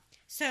a lot.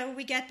 So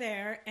we get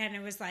there, and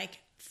it was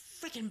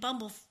freaking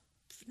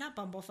not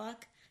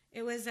bumblefuck.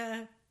 It was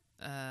a...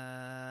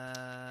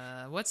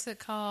 What's it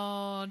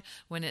called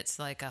when it's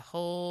a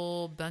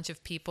whole bunch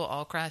of people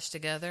all crashed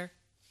together?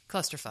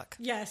 Clusterfuck.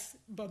 Yes,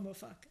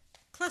 bumblefuck.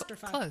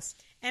 Clusterfuck. Close.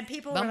 And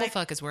people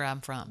Bumblefuck is where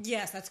I'm from.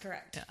 Yes, that's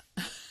correct.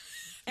 Yeah.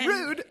 And,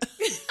 Rude.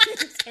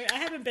 Sorry, I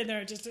haven't been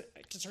there, just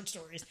heard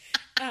stories.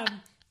 And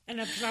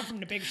I'm from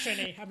the big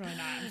city. I'm really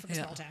not. I'm from a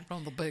small town.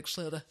 From the big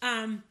city.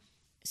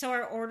 So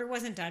our order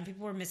wasn't done.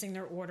 People were missing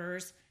their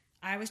orders.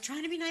 I was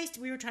trying to be nice.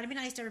 We were trying to be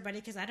nice to everybody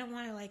because I don't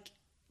want to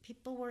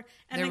people were...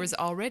 There was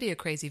already a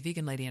crazy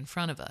vegan lady in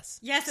front of us.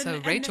 Yes. So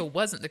Rachel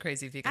wasn't the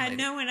crazy vegan lady. I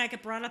know, and I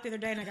got brought up the other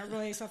day and I got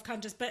really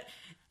self-conscious, but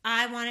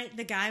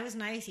the guy was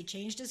nice. He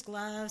changed his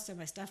gloves so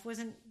my stuff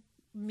wasn't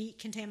meat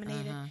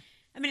contaminated.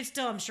 I mean, it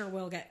still, I'm sure,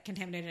 will get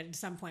contaminated at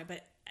some point,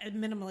 but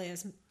minimally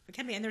as it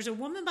can be. And there's a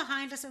woman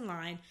behind us in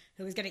line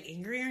who was getting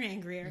angrier and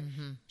angrier.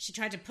 She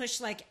tried to push,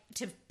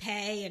 to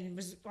pay,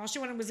 and all she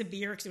wanted was a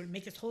beer because it would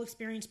make this whole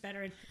experience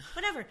better and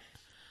whatever.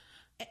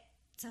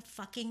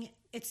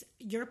 It's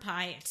your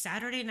pie. It's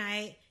Saturday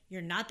night.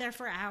 You're not there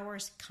for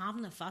hours.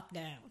 Calm the fuck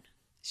down.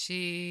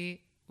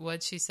 She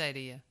What'd she say to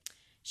you?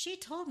 She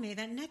told me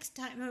that next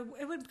time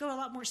it would go a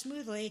lot more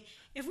smoothly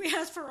if we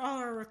asked for all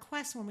our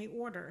requests when we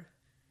order.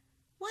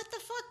 What the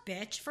fuck,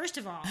 bitch? First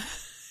of all,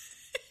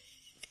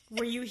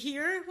 were you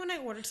here when I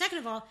ordered? Second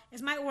of all,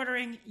 is my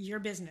ordering your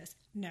business?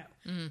 No.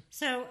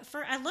 So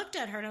I looked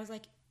at her and I was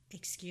like,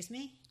 excuse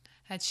me?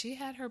 Had she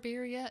had her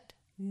beer yet?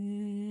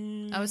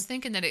 I was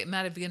thinking that it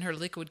might have been her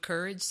liquid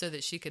courage so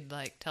that she could,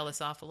 like, tell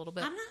us off a little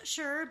bit. I'm not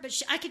sure, but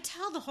I could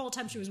tell the whole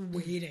time she was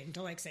waiting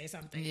to, like, say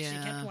something. Yeah.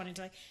 She kept wanting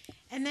to, like...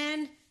 And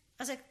then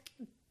I was like,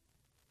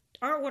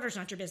 our order's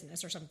not your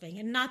business or something.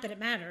 And not that it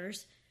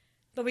matters,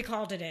 but we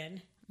called it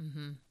in.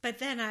 Mm-hmm. But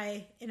then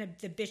I, in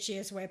the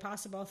bitchiest way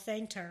possible,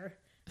 thanked her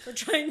for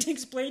trying to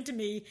explain to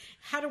me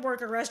how to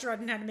work a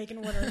restaurant and how to make an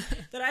order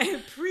that I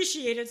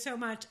appreciated so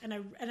much. And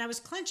I was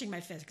clenching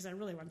my fist because I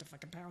really wanted to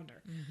fucking pound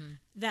her. Mm-hmm.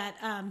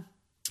 That,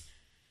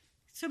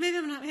 so maybe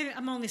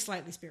I'm only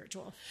slightly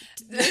spiritual.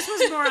 This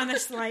was more on the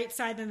slight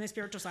side than the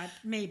spiritual side.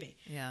 Maybe.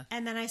 Yeah.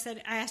 And then I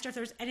asked her if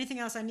there was anything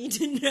else I need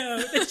to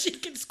know that she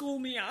could school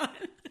me on.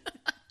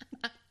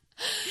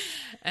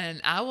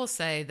 And I will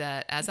say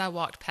that as I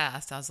walked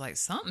past, I was like,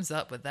 something's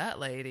up with that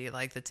lady.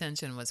 Like, the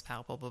tension was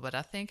palpable, but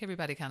I think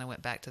everybody kind of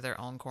went back to their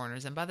own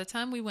corners. And by the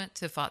time we went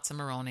to Fazza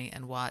Moroni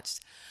and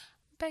watched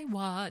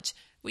Baywatch,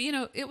 well, you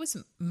know, it was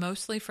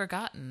mostly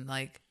forgotten.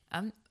 Like,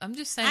 I'm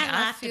just saying, I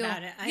laughed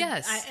about it.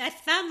 Yes. I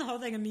found the whole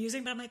thing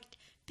amusing, but I'm like,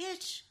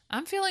 bitch.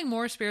 I'm feeling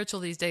more spiritual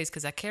these days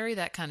because I carry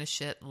that kind of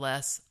shit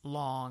less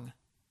long,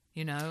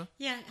 you know?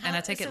 Yeah. And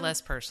I take it less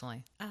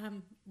personally.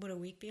 Would a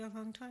week be a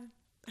long time?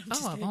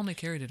 I've only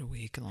carried it a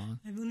week long.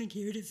 I've only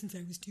carried it since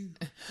I was 2.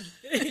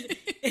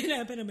 It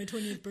happened on my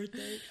 20th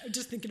birthday. I'm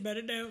just thinking about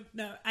it now.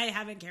 No, I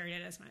haven't carried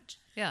it as much.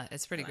 Yeah,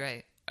 it's pretty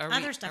great.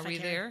 Other stuff Are we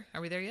there? Are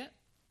we there yet?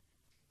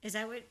 Is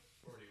that what?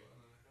 41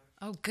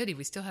 and a half. Oh, goody.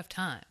 We still have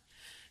time.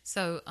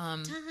 So,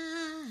 Time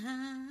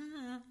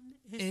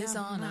is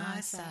on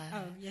my side.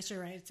 Oh, yes,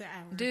 you're right. It's an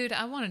hour. Dude,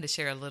 I wanted to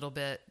share a little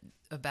bit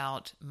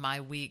about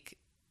my week.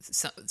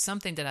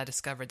 Something that I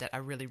discovered that I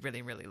really,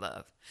 really, really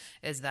love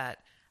is that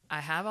I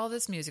have all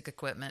this music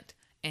equipment,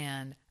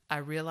 and I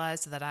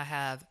realized that I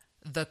have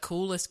the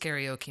coolest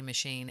karaoke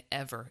machine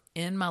ever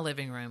in my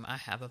living room. I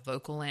have a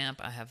vocal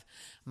amp, I have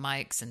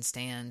mics and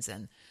stands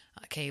and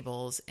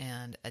cables,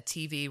 and a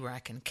TV where I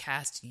can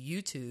cast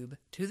YouTube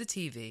to the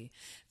TV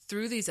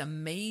through this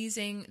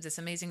amazing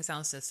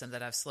sound system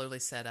that I've slowly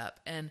set up.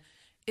 And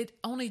it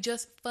only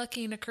just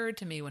fucking occurred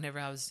to me whenever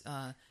I was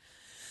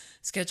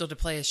scheduled to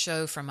play a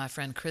show for my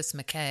friend Chris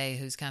McKay,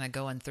 who's kind of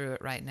going through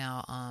it right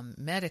now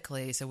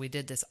medically. So we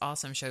did this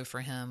awesome show for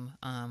him,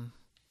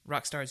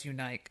 Rockstars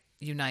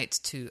Unites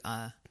to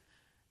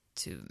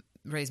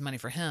raise money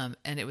for him,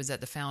 and it was at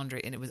the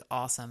Foundry, and it was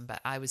awesome. But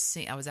I was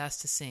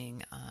asked to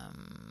sing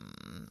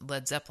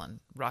Led Zeppelin,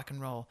 rock and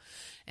roll,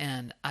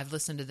 and I've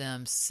listened to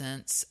them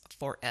since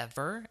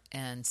forever.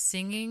 And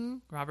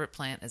singing Robert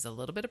Plant is a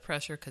little bit of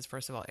pressure because,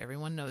 first of all,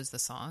 everyone knows the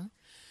song.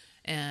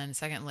 And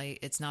secondly,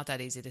 it's not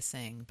that easy to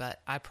sing, but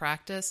I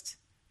practiced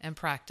and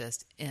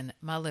practiced in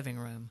my living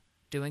room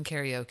doing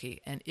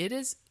karaoke, and it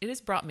has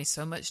brought me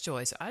so much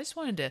joy. So I just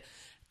wanted to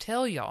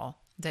tell y'all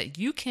that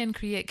you can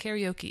create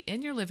karaoke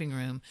in your living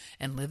room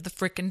and live the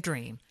frickin'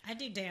 dream. I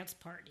do dance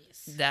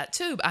parties. That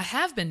too. I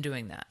have been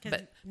doing that,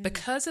 but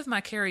because of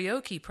my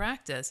karaoke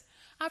practice,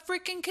 I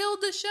freaking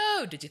killed the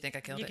show. Did you think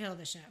I killed it? You killed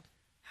the show.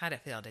 How'd it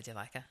feel? Did you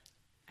like it?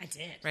 I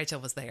did. Rachel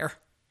was there.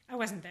 I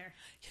wasn't there.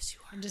 Yes, you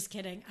are. I'm just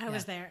kidding. I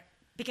was there.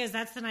 Because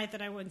that's the night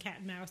that I won Cat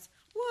and Mouse.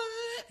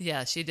 What?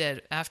 Yeah, she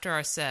did. After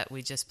our set,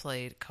 we just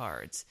played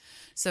cards.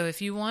 So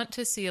if you want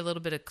to see a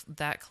little bit of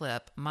that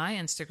clip, my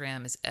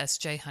Instagram is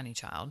SJ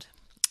Honeychild.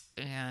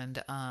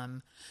 And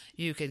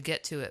you could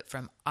get to it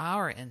from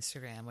our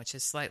Instagram, which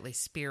is slightly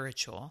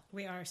spiritual.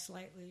 We are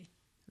slightly.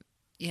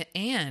 Yeah,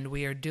 and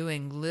we are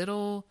doing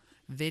little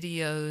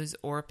videos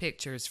or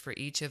pictures for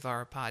each of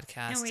our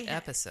podcast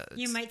episodes.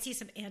 You might see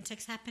some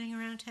antics happening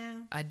around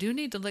town. I do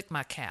need to lick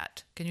my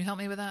cat. Can you help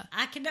me with that?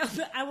 I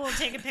will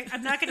take a pic.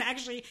 I'm not going to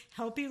actually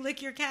help you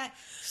lick your cat,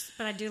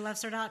 but I do love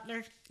Sir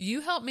Doctor.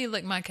 You help me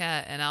lick my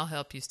cat, and I'll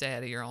help you stay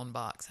out of your own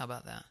box. How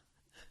about that?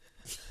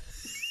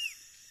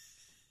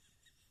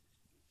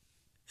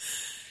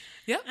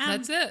 Yep,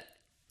 that's it.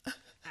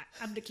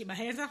 I'm going to keep my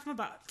hands off my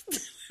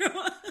box.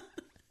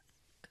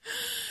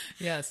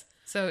 Yes.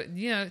 So,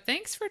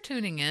 thanks for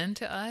tuning in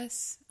to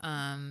us.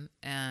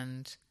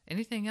 And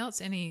anything else?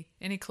 Any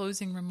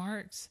closing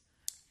remarks,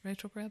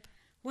 Rachel Breb?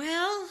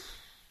 Well,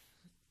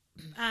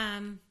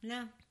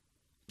 no.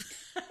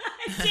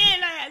 I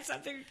did. I had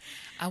something.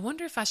 I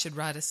wonder if I should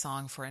write a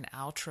song for an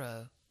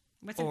outro.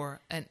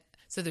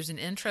 So there's an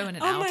intro and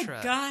an outro. outro.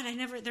 Oh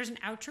my God. There's an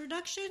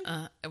outroduction?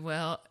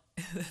 Well,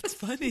 that's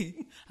funny.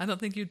 I don't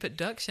think you'd put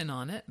duction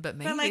on it, but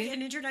maybe. But like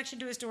an introduction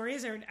to a story?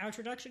 Is there an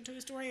outroduction to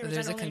a story? Or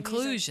there's a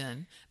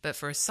conclusion, but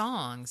for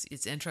songs,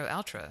 it's intro,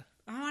 outro.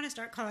 I want to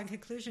start calling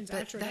conclusions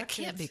but outroductions. That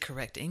can't be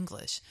correct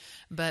English.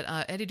 But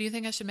Eddie, do you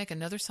think I should make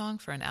another song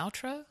for an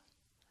outro?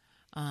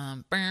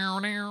 Or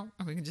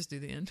we can just do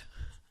the end.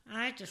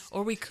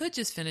 Or we could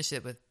just finish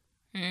it with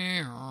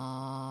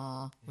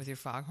your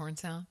foghorn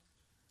sound.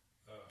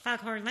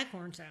 Foghorn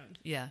Leghorn sound.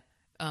 Yeah.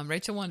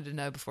 Rachel wanted to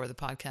know before the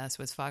podcast,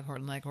 was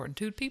Foghorn Leghorn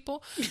two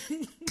people?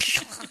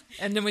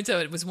 And then we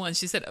told it was one.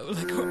 She said, oh,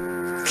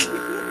 Leghorn.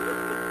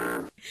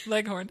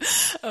 Leghorn.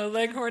 Oh,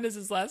 Leghorn is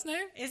his last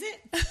name? Is it?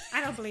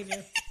 I don't believe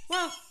you.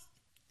 Well,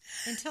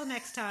 until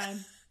next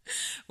time.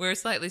 We're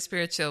Slightly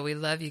Spiritual. We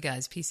love you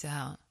guys. Peace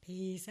out.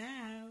 Peace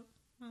out,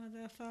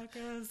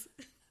 motherfuckers.